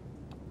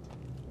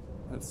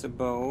 That's a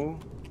bowl.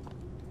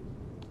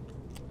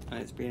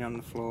 And it's been on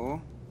the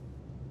floor.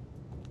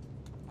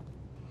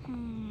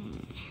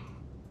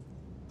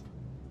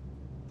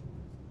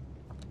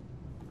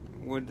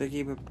 Would they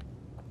keep a...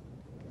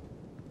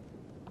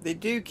 They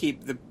do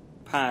keep the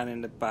pan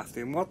in the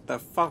bathroom. What the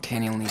fuck?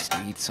 Daniel needs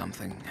to eat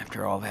something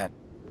after all that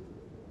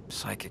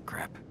psychic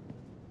crap.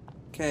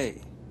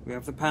 Okay, we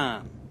have the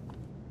pan.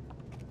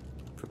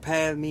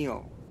 Prepare the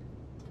meal.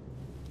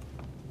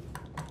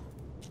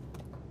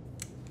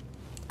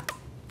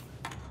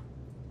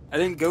 I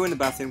didn't go in the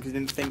bathroom because I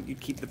didn't think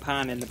you'd keep the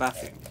pan in the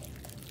bathroom.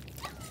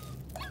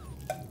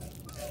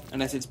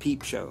 Unless it's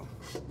Peep Show.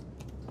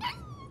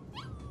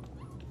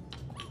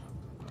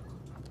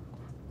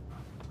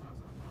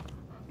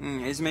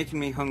 It's making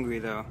me hungry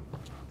though.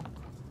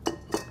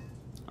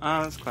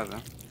 Ah, that's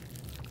clever.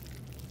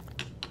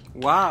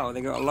 Wow,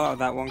 they got a lot of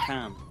that one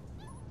can.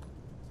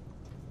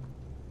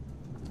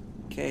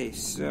 Okay,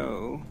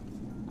 so...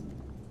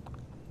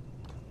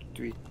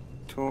 Do we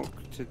talk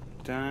to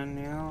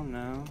Daniel?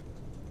 No.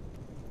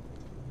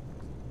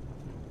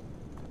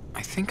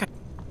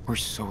 We're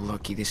so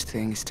lucky this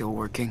thing is still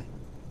working.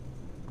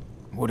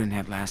 Wouldn't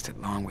have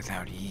lasted long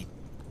without heat.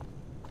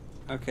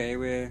 Okay,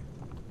 we're...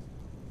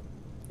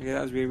 Yeah,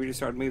 that was weird. We just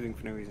started moving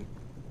for no reason.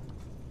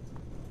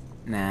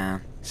 Nah,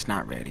 it's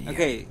not ready yet.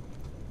 Okay.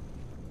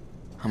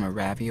 I'm a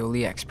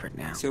ravioli expert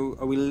now. So,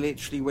 are we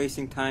literally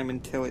wasting time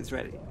until it's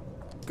ready?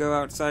 Go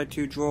outside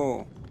to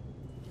draw.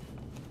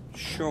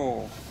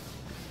 Sure.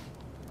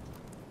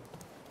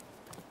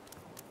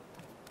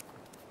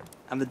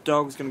 And the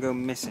dog's gonna go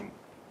missing.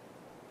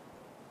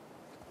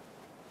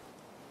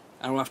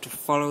 And we'll have to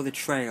follow the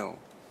trail.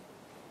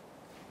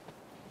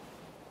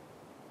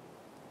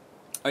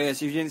 Oh yeah,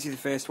 so if you didn't see the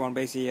first one,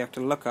 basically you have to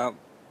look up,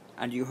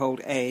 and you hold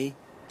A,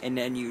 and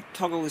then you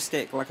toggle the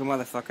stick like a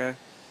motherfucker,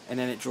 and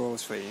then it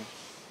draws for you.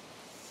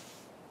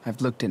 I've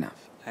looked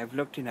enough. I've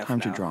looked enough Time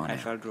now. to draw I now.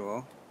 shall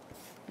draw.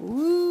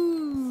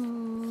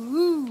 Ooh,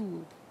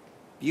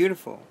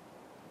 beautiful.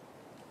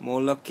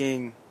 More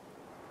looking.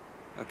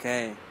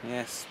 Okay,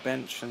 yes,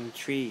 bench and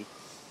tree.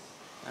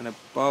 And a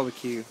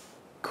barbecue.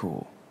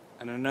 Cool.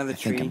 And another I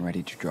tree. think I'm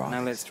ready to draw.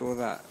 Now let's draw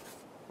that.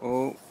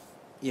 Oh,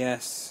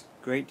 yes,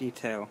 great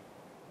detail.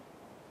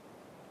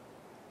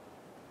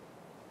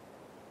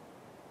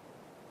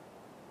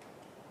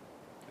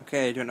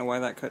 Okay, I don't know why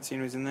that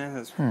cutscene was in there.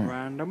 That's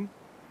random.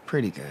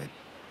 Pretty good.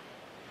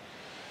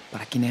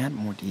 But I can add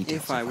more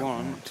details If I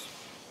want.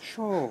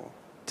 Sure.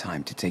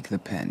 Time to take the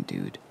pen,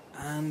 dude.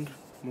 And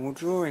more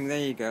drawing, there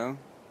you go.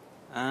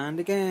 And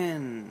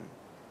again.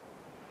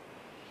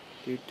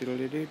 Do do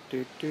do do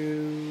do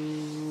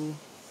do.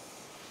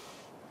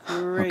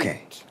 Great.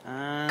 Okay.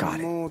 And Got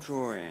it. more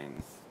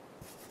drawing.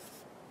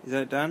 Is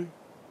that done?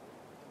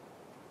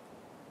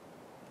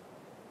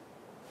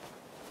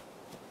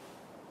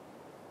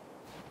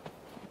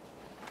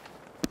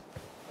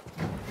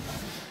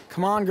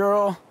 Come on,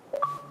 girl.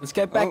 Let's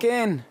get back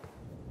in.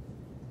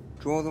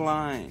 Draw the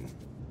line.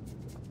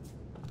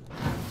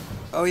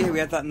 Oh yeah, we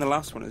had that in the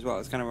last one as well.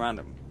 It's kind of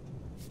random.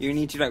 You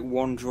need to do like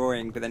one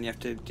drawing, but then you have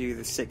to do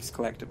the 6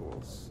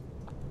 collectibles.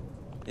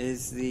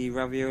 Is the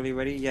ravioli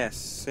ready? Yes,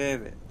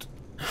 serve it.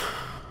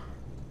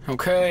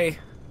 Okay,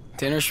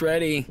 dinner's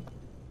ready.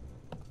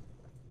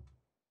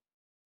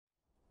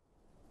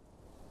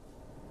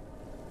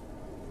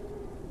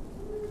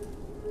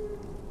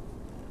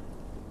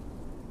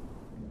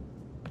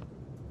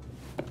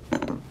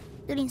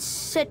 Getting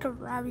sick of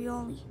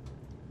ravioli.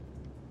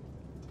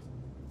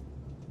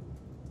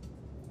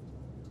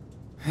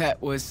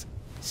 That was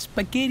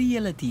spaghetti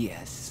alla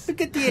Diaz.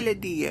 Spaghetti alla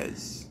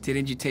Diaz.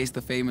 Didn't you taste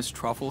the famous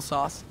truffle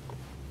sauce?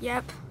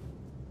 Yep.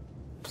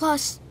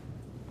 Plus,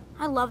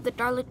 I love the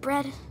garlic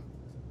bread.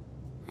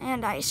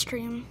 And ice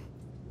cream.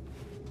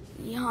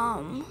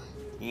 Yum.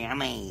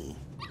 Yummy.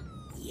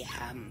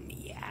 Yum,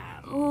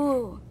 yum.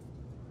 Ooh,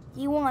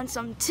 you want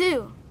some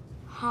too,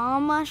 huh,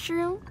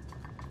 Mushroom?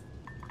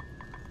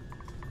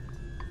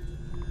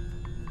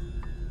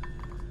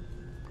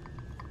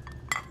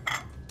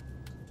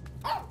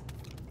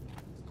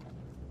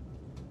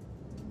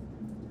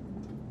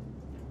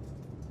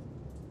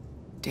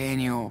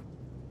 Daniel,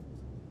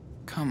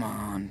 come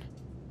on.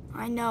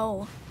 I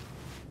know.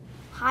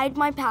 Hide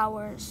my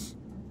powers.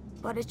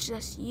 But it's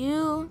just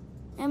you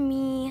and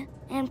me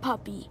and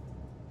Puppy.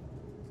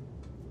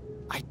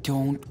 I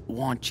don't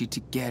want you to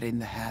get in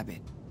the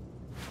habit.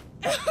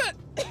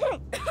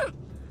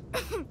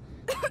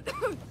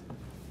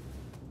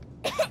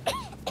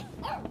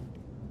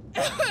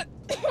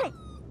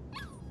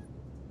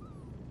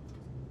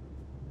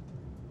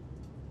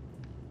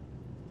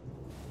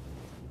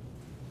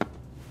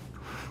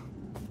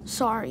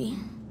 Sorry.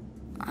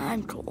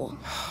 I'm cool.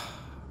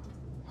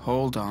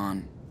 Hold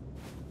on.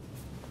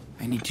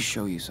 I need to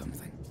show you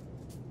something.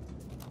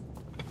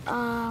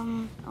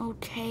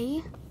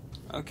 Okay.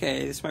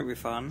 Okay, this might be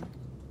fun.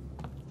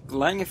 The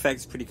lighting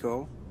effect's pretty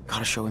cool.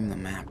 Gotta show him the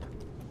map.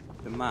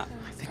 The map.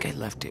 I think I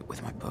left it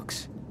with my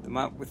books. The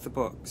map with the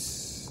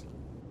books.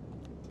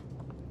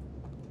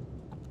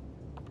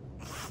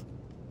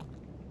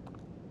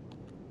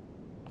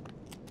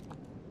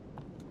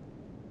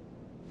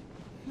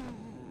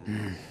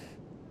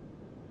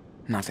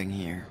 Nothing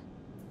here.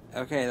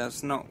 Okay,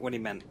 that's not what he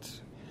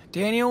meant.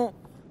 Daniel,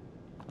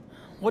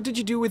 what did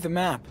you do with the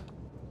map?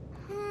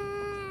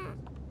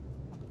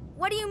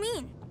 What do you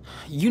mean?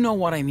 You know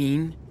what I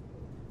mean.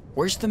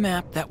 Where's the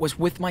map that was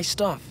with my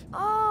stuff?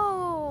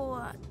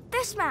 Oh,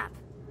 this map.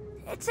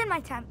 It's in my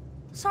tent.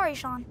 Sorry,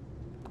 Sean.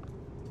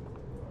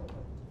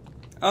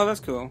 Oh, that's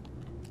cool.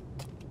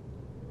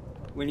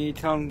 When you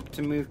tell him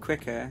to move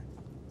quicker...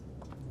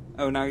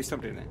 Oh, now he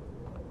stopped doing it.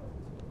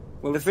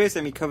 Well, the first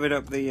time he covered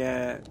up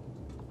the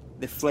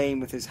flame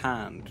with his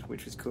hand,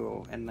 which was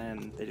cool, and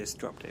then they just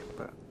dropped it,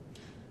 but...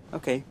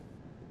 Okay.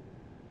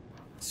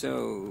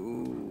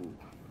 So...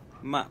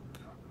 Map.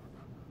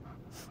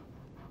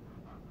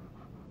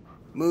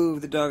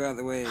 Move the dog out of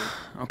the way.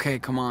 Okay,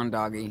 come on,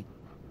 doggy.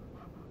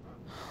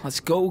 Let's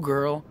go,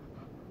 girl.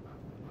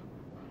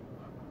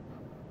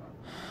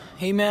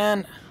 Hey,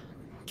 man.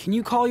 Can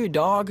you call your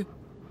dog?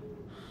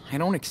 I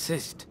don't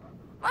exist.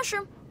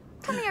 Mushroom,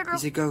 come here, girl.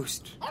 He's a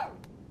ghost.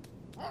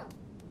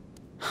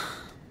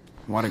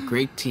 What a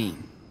great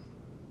team.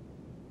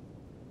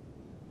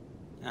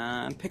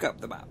 And pick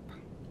up the map.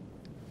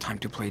 Time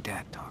to play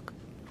dad talk.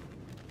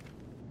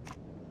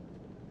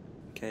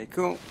 Okay,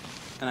 cool.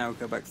 And I will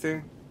go back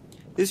through.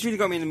 This really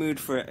got me in the mood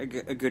for a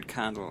good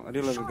candle. I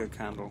do love a good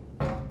candle.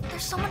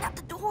 There's someone at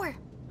the door.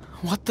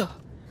 What the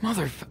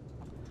mother...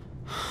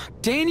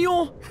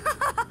 Daniel?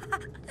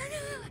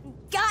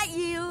 Got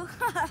you.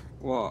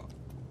 What?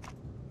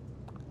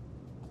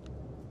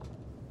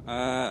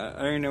 I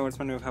don't even know what's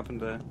going to have happened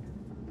there.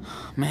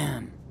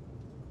 Man.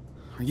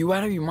 Are you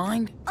out of your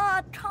mind?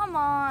 Come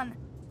on.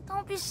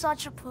 Don't be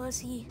such a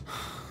pussy.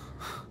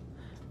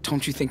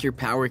 Don't you think your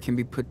power can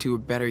be put to a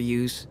better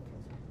use?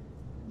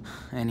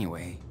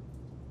 Anyway.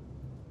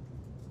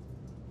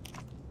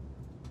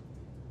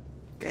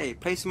 Okay,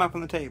 place the map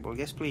on the table.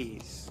 Yes,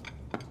 please.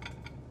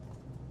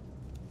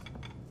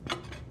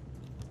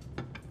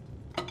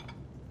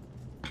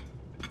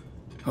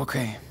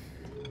 Okay.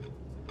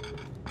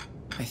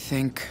 I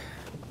think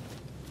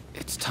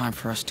it's time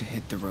for us to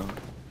hit the road.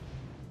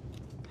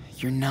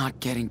 You're not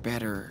getting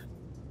better.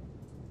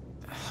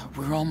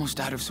 We're almost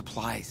out of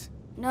supplies.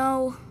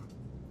 No.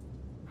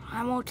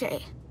 I'm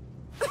okay.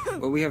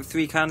 Well, we have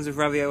 3 cans of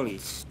ravioli.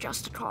 It's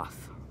just a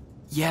cough.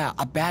 Yeah,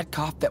 a bad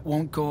cough that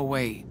won't go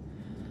away.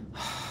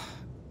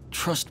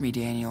 Trust me,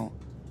 Daniel.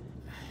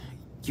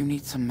 You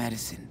need some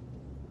medicine.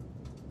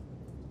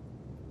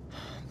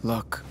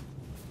 Look.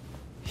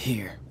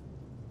 Here.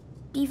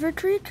 Beaver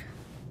Creek?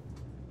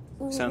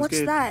 Sounds What's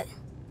good. that?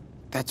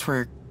 That's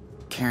where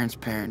Karen's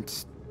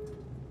parents...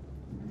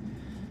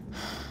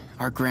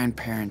 Our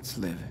grandparents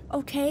live.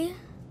 Okay.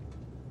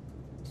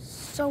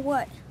 So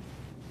what?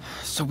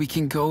 So we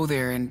can go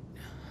there and...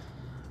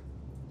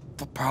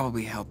 They'll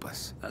probably help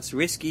us. That's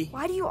risky.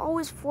 Why do you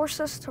always force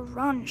us to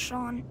run,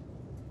 Sean?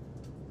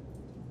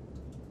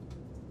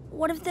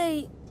 What if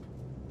they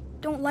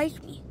don't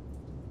like me?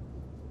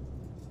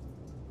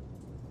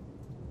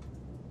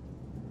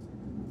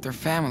 They're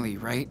family,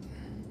 right?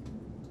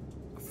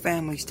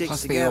 Family sticks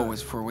Plus they together. owe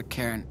us for what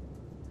Karen...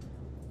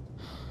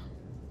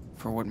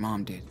 For what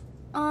Mom did.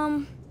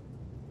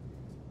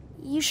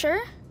 You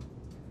sure?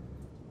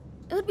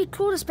 It would be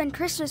cool to spend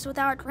Christmas with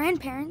our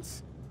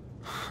grandparents.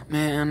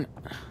 Man,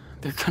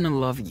 they're gonna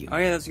love you. Oh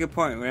yeah, that's a good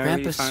point. We haven't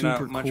really Grandpa's found out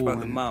super much cool about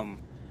the and- mum.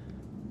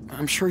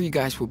 I'm sure you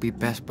guys will be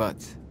best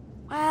buds.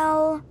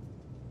 Well,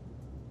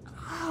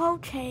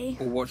 okay.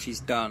 Or what she's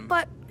done.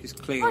 But Because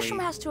clearly Mushroom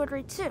has to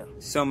agree too.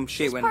 some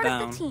shit He's went part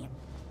down. of the team.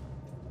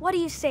 What do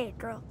you say,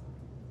 girl?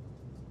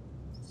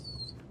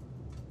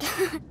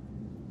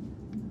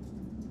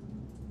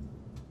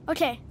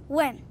 Okay,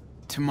 when?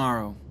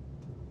 Tomorrow.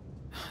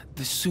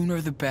 The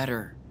sooner the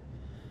better.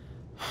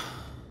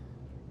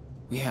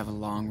 We have a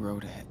long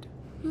road ahead.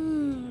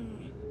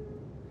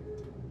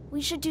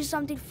 We should do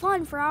something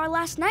fun for our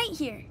last night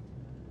here.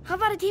 How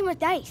about a game of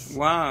dice?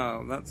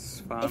 Wow,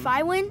 that's fun. If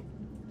I win,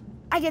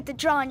 I get to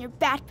draw on your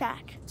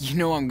backpack. You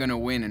know I'm gonna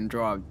win and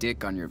draw a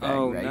dick on your back,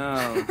 Oh, right?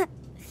 no.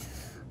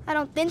 I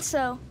don't think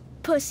so,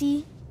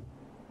 pussy.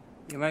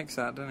 He likes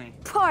that, doesn't he?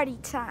 Party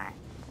time.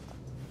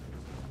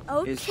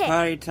 Okay. It's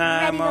party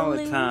time ready to all the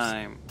lose,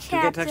 time. Do we get to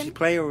Captain? actually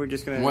play, or we're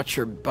just gonna Watch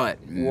your butt,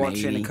 watch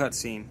in a matey.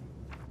 cutscene?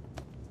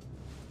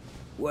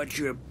 Watch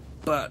your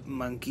butt,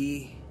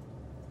 monkey.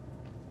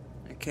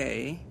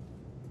 Okay.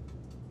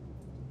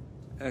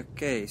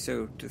 Okay,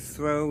 so to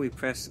throw, we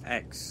press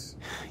X.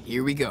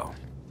 Here we go.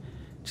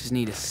 Just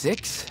need a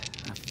 6,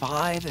 a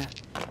 5,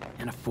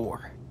 and a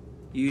 4.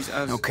 Use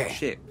as Okay.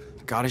 ship.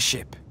 Got a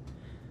ship.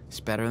 It's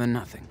better than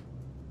nothing.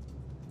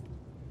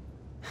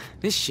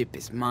 This ship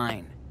is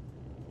mine.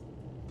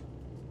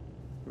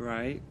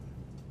 Right.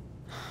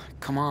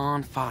 Come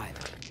on, 5.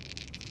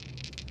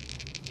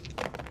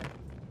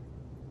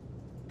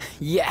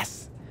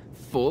 Yes!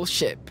 Full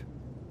ship.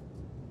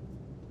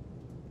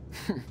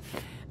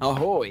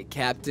 Ahoy,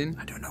 Captain.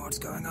 I don't know what's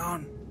going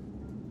on.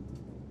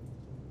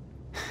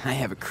 I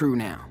have a crew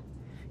now.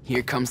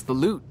 Here comes the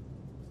loot.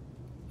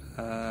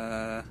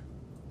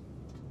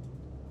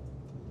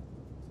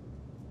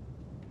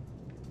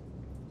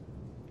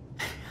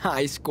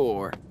 High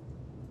score.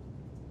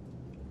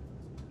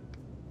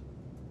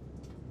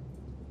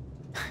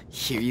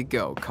 Here you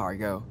go,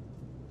 cargo.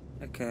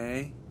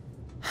 Okay.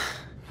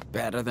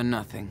 Better than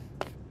nothing.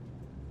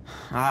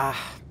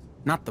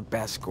 Not the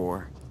best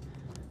score.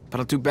 But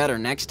I'll do better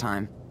next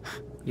time.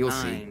 You'll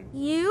see. 9.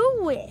 You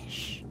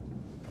wish.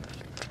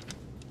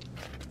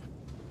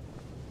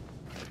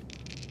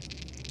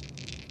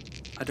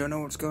 I don't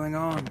know what's going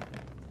on.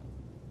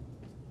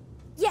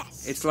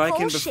 Yes. It's like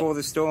in full Before ship.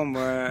 the Storm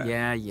where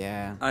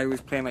Yeah. I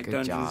was playing like Good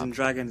Dungeons job. and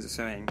Dragons or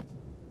something.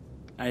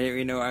 I didn't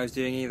really know what I was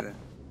doing either.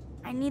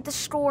 I need the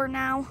score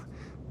now.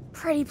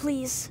 Pretty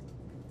please.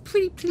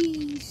 Pretty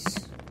please.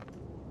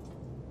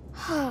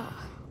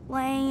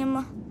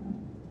 Lame.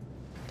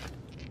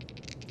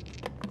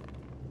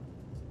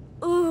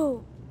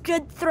 Ooh,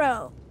 good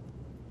throw.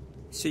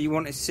 So you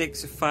want a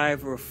 6, a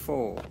 5, or a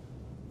 4?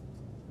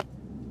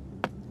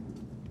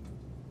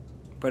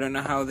 But I don't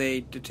know how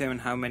they determine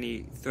how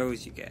many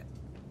throws you get.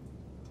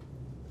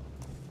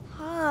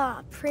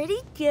 Pretty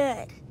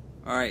good.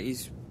 Alright,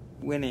 he's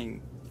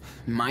winning.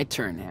 My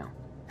turn now.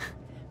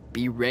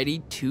 Be ready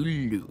to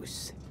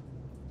lose.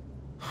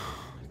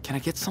 Can I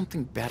get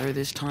something better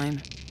this time?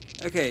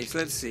 Okay, so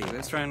let's see.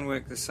 Let's try and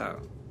work this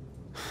out.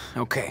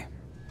 Okay.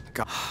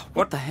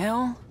 What the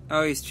hell?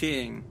 Oh, he's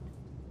cheating.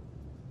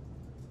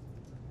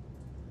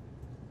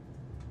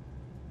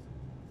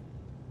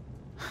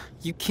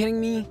 You kidding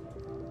me?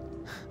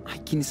 I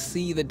can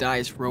see the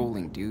dice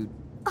rolling, dude.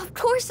 Of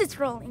course it's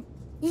rolling.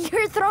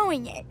 You're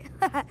throwing it.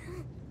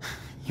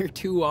 You're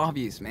too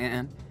obvious,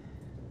 man.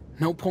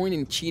 No point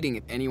in cheating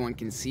if anyone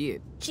can see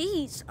it.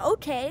 Jeez,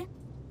 okay.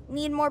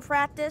 Need more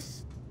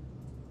practice?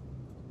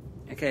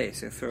 Okay,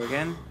 so throw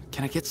again.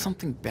 Can I get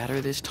something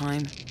better this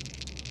time?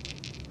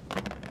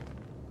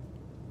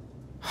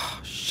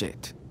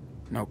 Shit.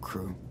 No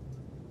crew.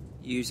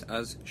 Use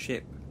as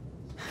ship.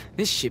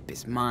 This ship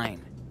is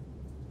mine.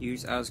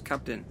 Use as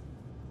captain.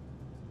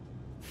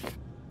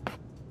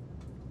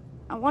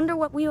 I wonder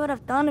what we would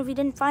have done if we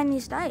didn't find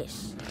these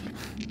dice.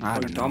 I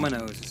Or don't know.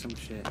 dominoes or some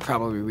shit.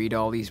 Probably read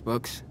all these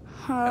books.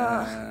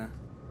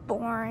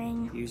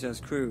 Boring. Use as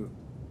crew.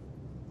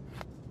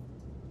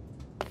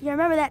 You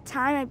remember that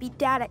time I beat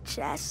Dad at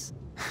chess?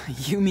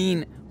 You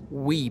mean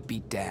we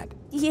beat Dad?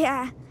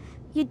 Yeah,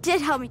 you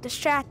did help me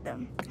distract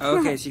them.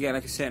 Okay, so you get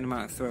like a certain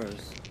amount of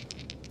throws.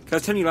 Cause I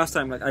was telling you last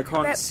time, like I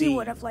can't Bet see you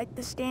would have liked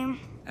this game.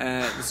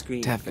 the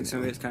screen. And so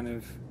Definitely. it's kind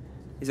of.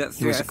 Is that He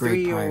 3 was out a of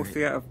great 3 or pirate.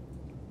 3 out of?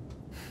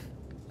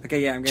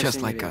 Okay, yeah, I'm guessing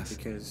Just like it is us.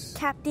 because.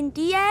 Captain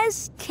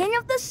Diaz, King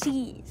of the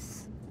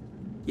Seas.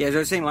 Yeah, as I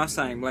was saying last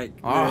time, like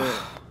Oh,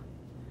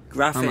 the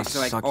graphics I'm are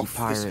a like sucky off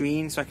pirate. the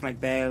screen, so I can like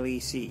barely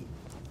see.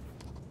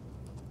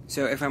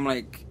 So if I'm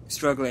like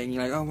struggling,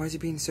 you're like, oh, why is he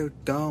being so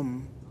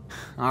dumb?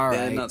 all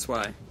Then right. that's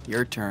why.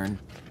 Your turn.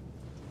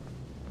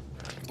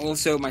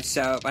 Also, my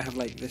setup, I have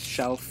like this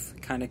shelf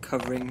kind of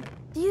covering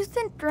Do you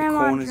think the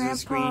Grandma and corners of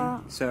the Grandpa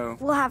screen, so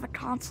will have a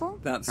console?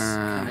 that's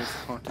kind of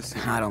hard to see.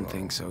 I don't as well.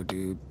 think so,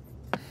 dude.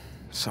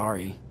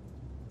 Sorry.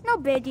 No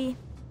biggie.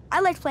 I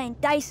like playing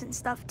dice and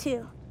stuff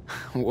too.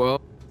 Well,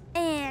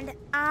 And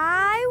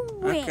I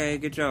win. Okay,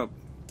 good job.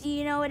 Do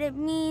you know what it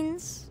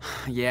means?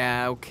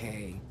 yeah,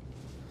 okay.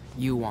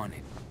 You won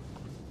it.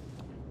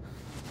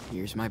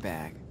 Here's my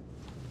bag.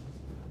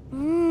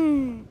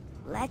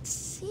 Let's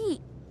see.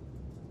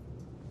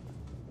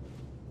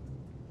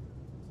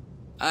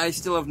 I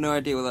still have no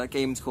idea what that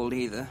game's called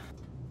either.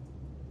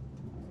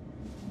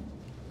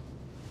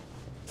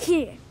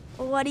 Here,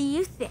 what do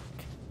you think?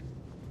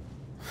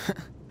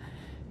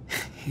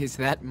 Is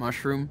that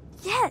mushroom?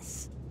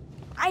 Yes.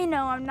 I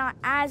know I'm not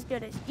as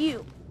good as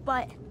you,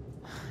 but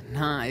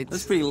Nah, it's...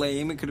 That's pretty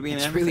lame. It could have been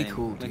It's anything. really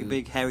cool, Like a dude.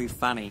 big hairy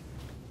fanny.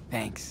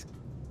 Thanks.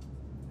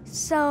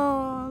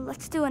 So,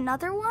 let's do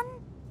another one?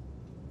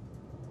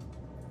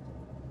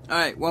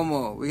 Alright, one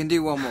more. We can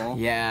do one more.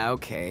 Yeah,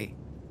 okay.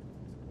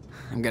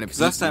 I'm gonna beat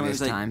Because last you time it this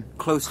was like time.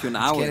 close to an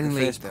It's hour getting the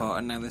late, first though. part,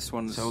 and now this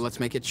one's So let's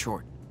make it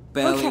short.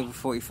 barely Okay. over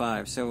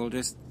 45. So we'll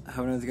just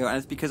have another go. And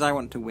it's because I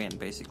want to win,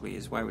 basically,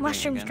 is why we're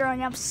Mushrooms doing it again.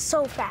 growing up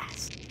so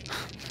fast.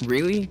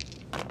 Really?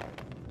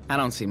 I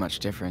don't see much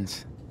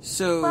difference.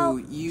 So Well,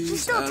 use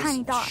she's still a as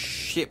tiny dog.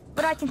 ship.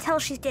 But I can tell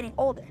she's getting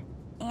older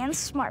and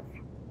smarter.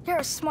 You're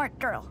a smart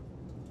girl,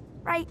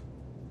 right?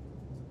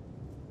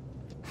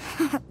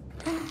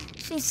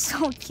 She's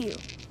so cute.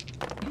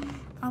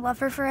 I love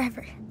her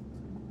forever.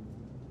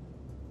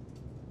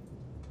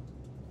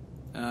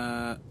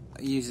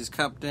 Use as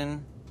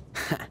captain.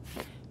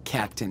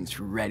 Captain's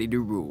ready to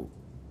rule.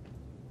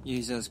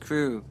 Use as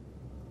crew.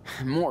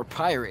 More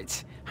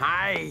pirates.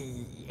 Hi.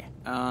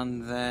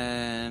 And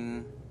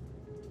then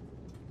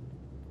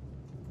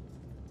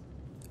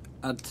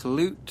add to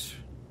loot.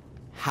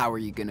 How are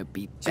you gonna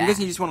beat So I'm that?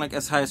 guessing you just want like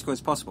as high a score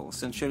as possible.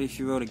 So surely if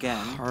you roll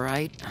again, All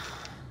right.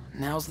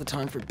 Now's the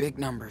time for big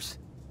numbers.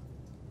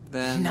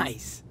 then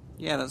Nice.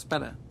 Yeah, that's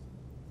better.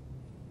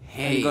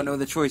 Hey. you got no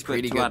other choice but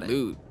pretty to good add it.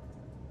 loot.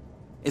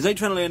 It's like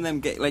trying to learn them.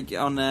 Get like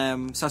on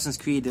Assassin's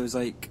Creed, there was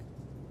like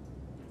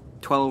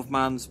 12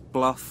 man's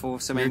bluff or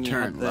something. Your You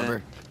turn, had the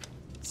lover.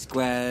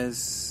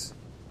 squares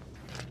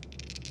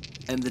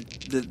and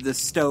the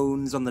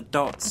stones on the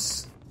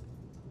dots.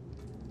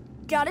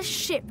 Got a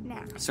ship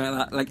now. Something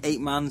like that, like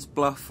 8 man's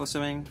bluff or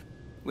something,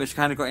 which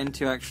kind of got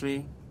into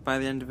actually by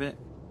the end of it.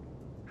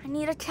 I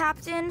need a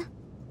captain.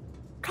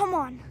 Come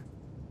on.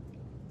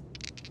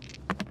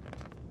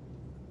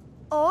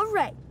 All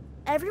right,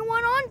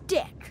 everyone on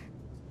deck.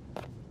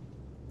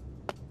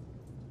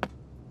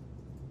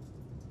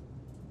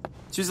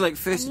 So it was like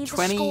first need the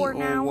 20 score or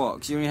now. what?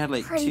 Because you only had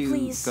like Pretty 2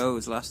 please.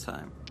 goes last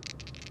time.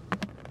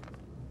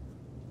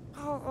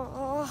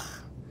 Oh,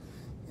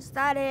 is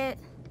that it?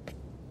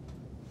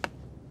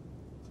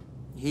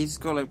 He's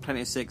got like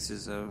plenty of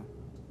 6s though.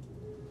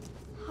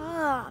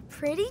 Ah,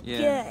 pretty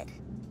Yeah. good.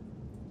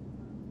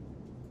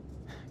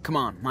 Come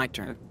on, my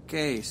turn.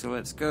 Okay, so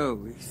let's go.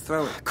 We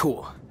throw it.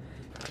 Cool.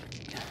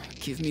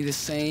 Give me the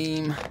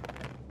same.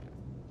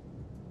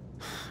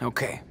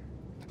 Okay,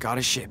 got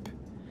a ship.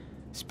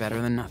 It's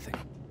better than nothing.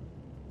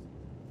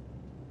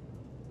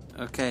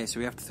 Okay, so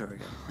we have to throw again.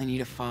 I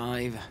need a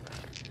 5.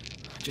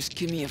 Just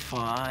give me a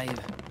 5.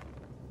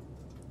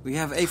 We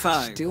have a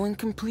 5. Still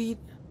incomplete?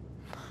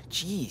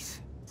 Jeez.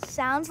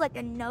 Sounds like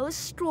a no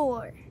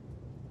score.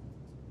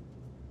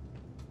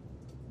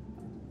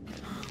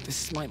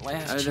 This is my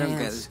last I chance. don't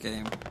get this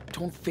game.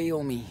 Don't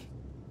fail me.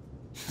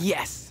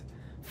 Yes!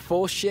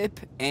 Full ship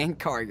and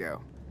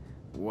cargo.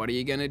 What are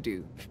you gonna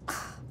do?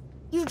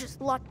 You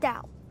just lucked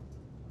out.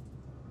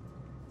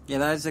 Yeah,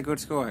 that is a good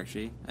score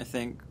actually, I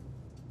think.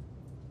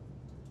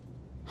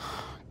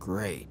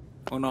 Great.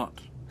 Or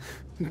not.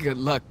 Good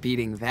luck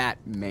beating that,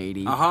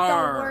 matey. Aha!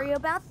 Don't worry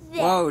about that.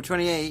 Whoa,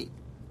 28.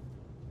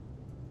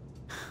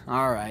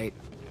 Alright.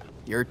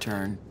 Your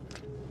turn.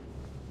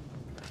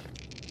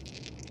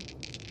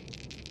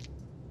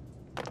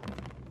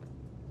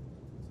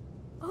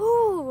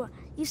 Ooh,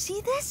 you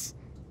see this?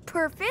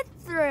 Perfect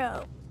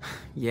throw.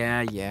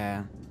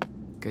 Yeah.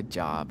 Good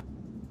job.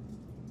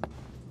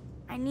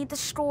 I need the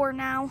score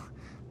now.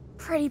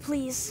 Pretty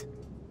please.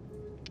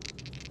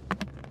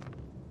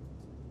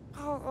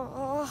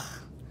 Oh,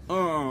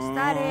 Oh.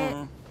 that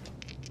it?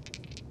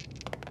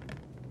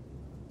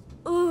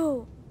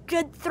 ooh,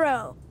 good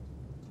throw.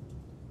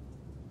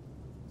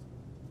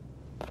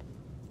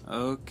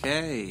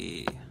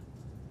 Okay.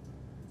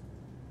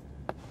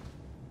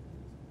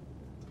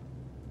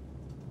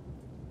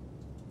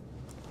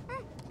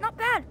 Not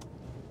bad.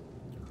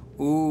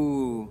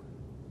 Ooh.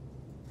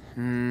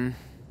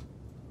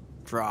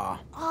 Draw.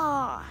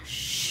 Ah,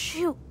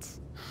 shoot.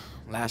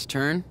 Last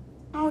turn.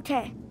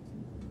 Okay.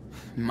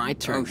 My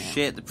turn. Oh now.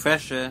 shit, the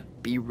pressure.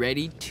 Be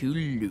ready to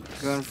lose.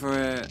 Going for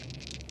a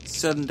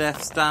sudden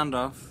death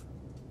standoff.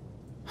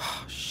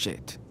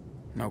 Shit.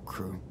 No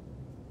crew.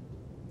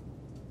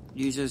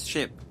 Uses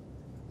ship.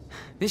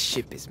 This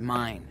ship is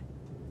mine.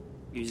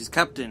 Uses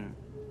captain.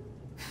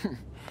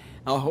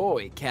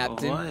 Ahoy,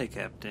 Captain. Ahoy,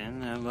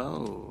 captain.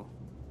 Hello.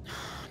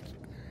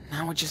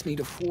 Now I just need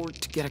a 4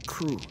 to get a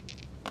crew.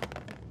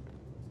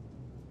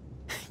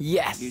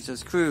 Yes.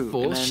 Uses crew.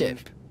 Full and then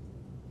ship.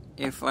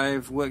 If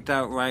I've worked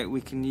out right,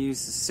 we can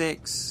use the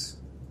 6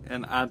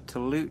 and add to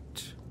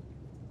loot.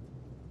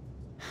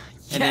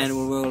 Yes. And then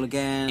we'll roll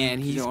again.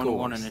 And he you don't want a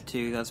 1 scores. and a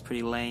 2. That's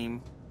pretty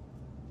lame.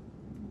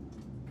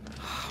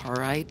 All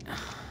right.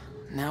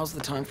 Now's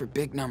the time for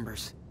big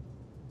numbers.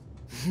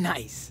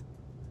 Nice.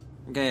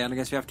 Okay, and I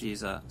guess we have to use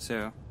that.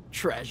 So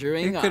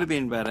Treasuring it up. could have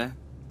been better,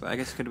 but I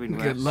guess it could have been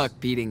worse. Good luck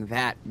beating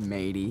that,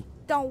 matey.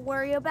 Don't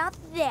worry about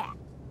that.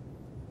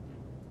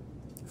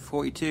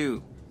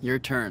 42. Your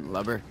turn,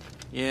 lubber.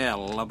 Yeah,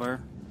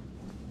 lubber.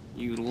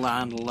 You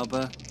land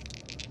lubber.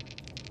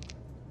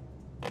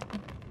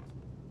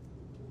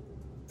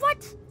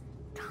 What?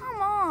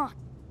 Come on.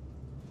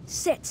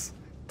 Sit.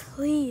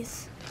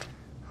 Please.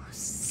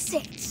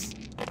 Sit.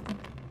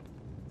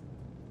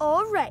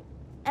 All right.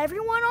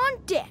 Everyone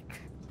on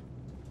deck.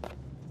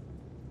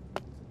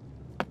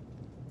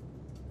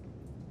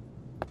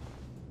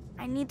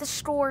 I need the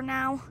store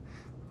now.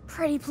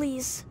 Pretty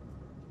please.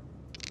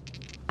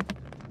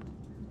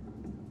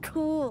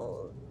 Cool.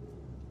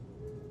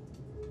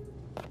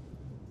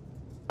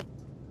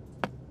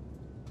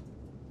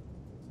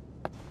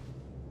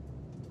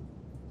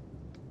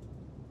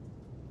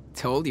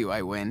 Told you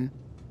I win.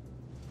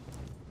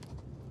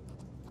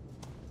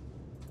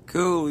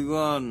 Cool, we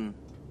won.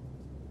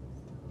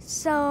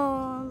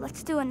 So,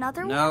 let's do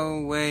another one?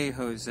 No way,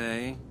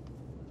 Jose.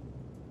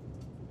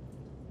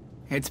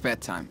 It's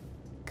bedtime.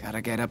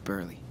 Gotta get up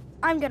early.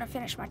 I'm gonna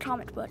finish my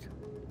comic book.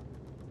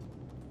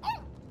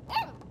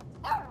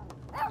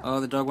 Oh,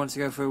 the dog wants to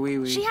go for a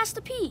wee-wee. She has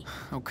to pee.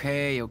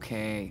 Okay,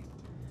 okay.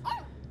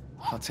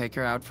 I'll take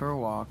her out for a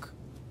walk.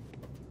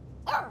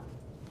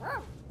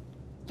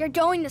 You're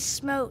going to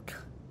smoke.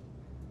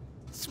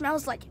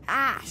 Smells like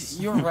ass.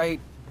 You're right.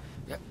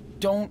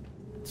 Don't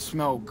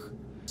smoke.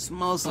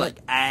 Smells like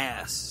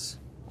ass.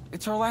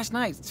 It's our last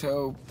night,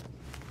 so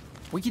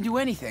we can do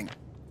anything.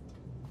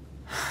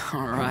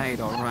 All right,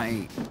 all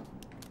right.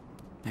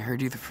 I heard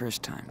you the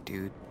first time,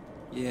 dude.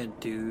 Yeah,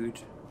 dude.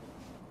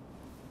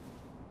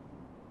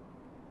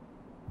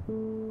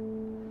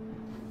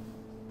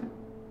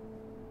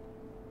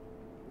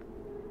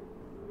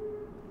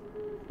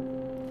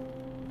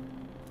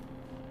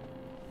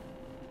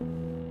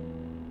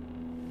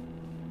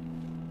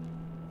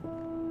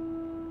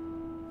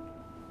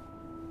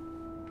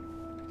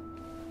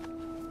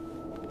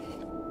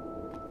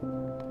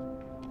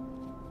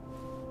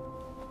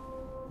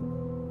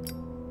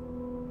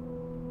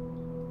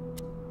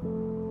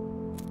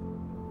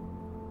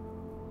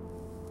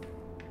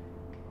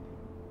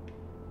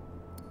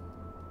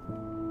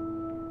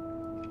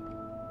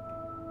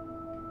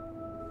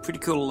 Pretty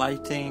cool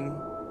lighting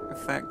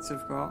effects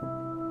I've got.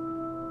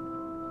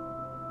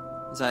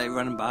 Is that it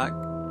running back?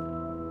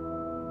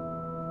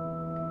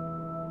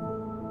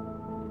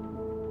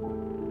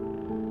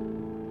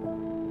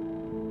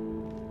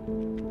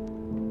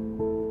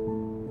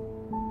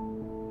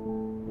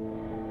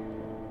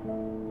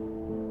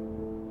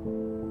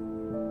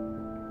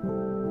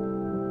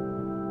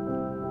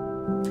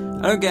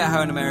 I don't get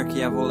how in America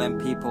you have all them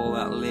people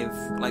that live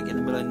like in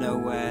the middle of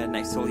nowhere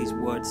next to all these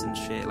woods and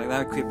shit. Like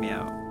that would creep me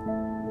out.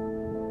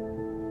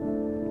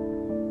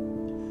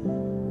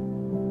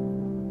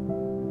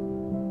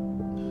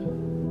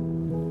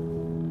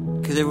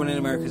 Because everyone in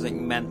America is like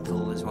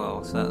mental as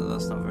well, so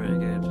that's not very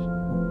good.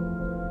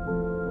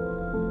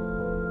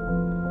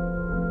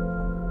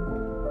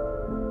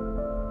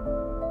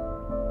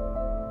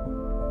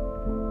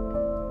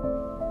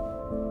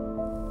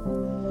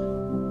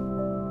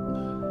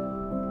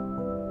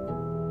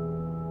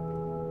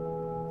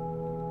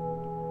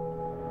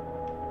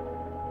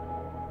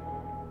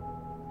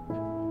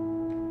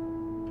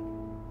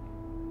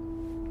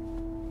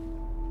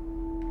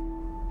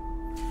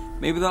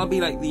 Maybe that'll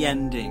be like the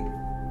ending.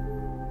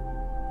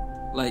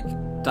 Like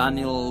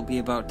Daniel will be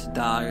about to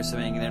die or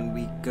something, and then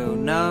we go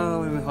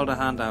no, and we hold our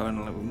hand out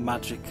and like,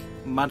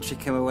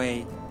 magic him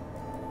away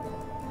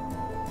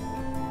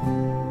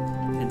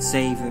and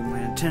save him.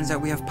 And it turns out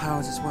we have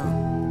powers as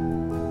well.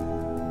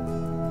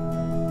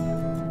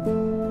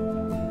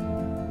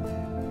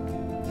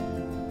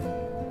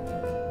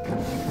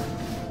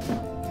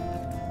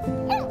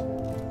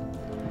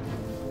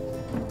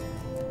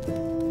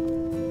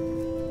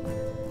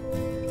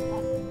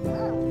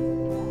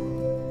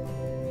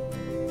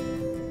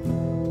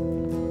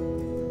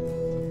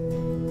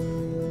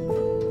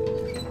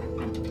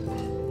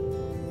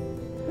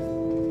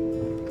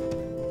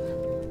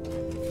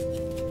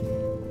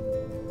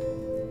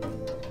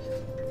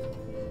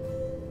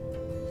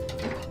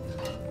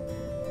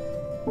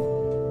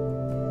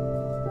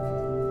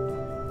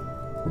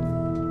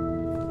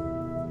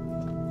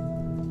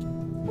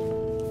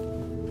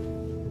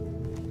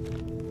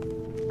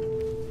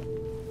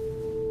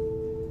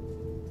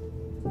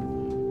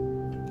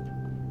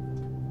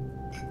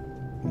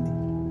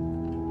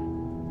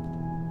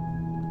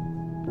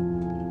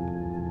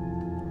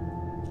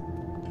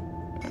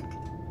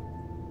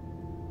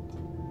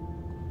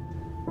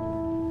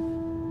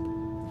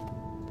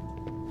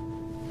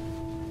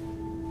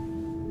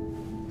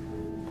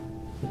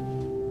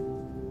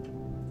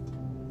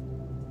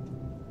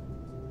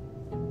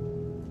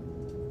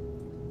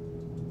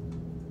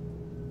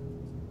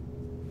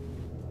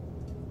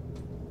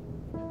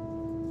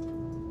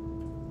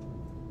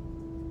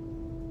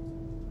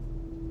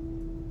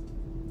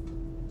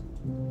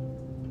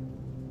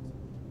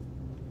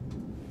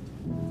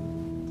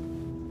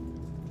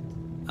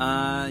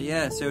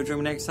 Yeah, so join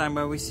me next time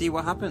where we see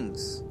what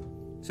happens.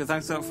 So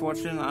thanks a lot for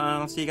watching, and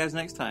I'll see you guys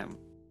next time.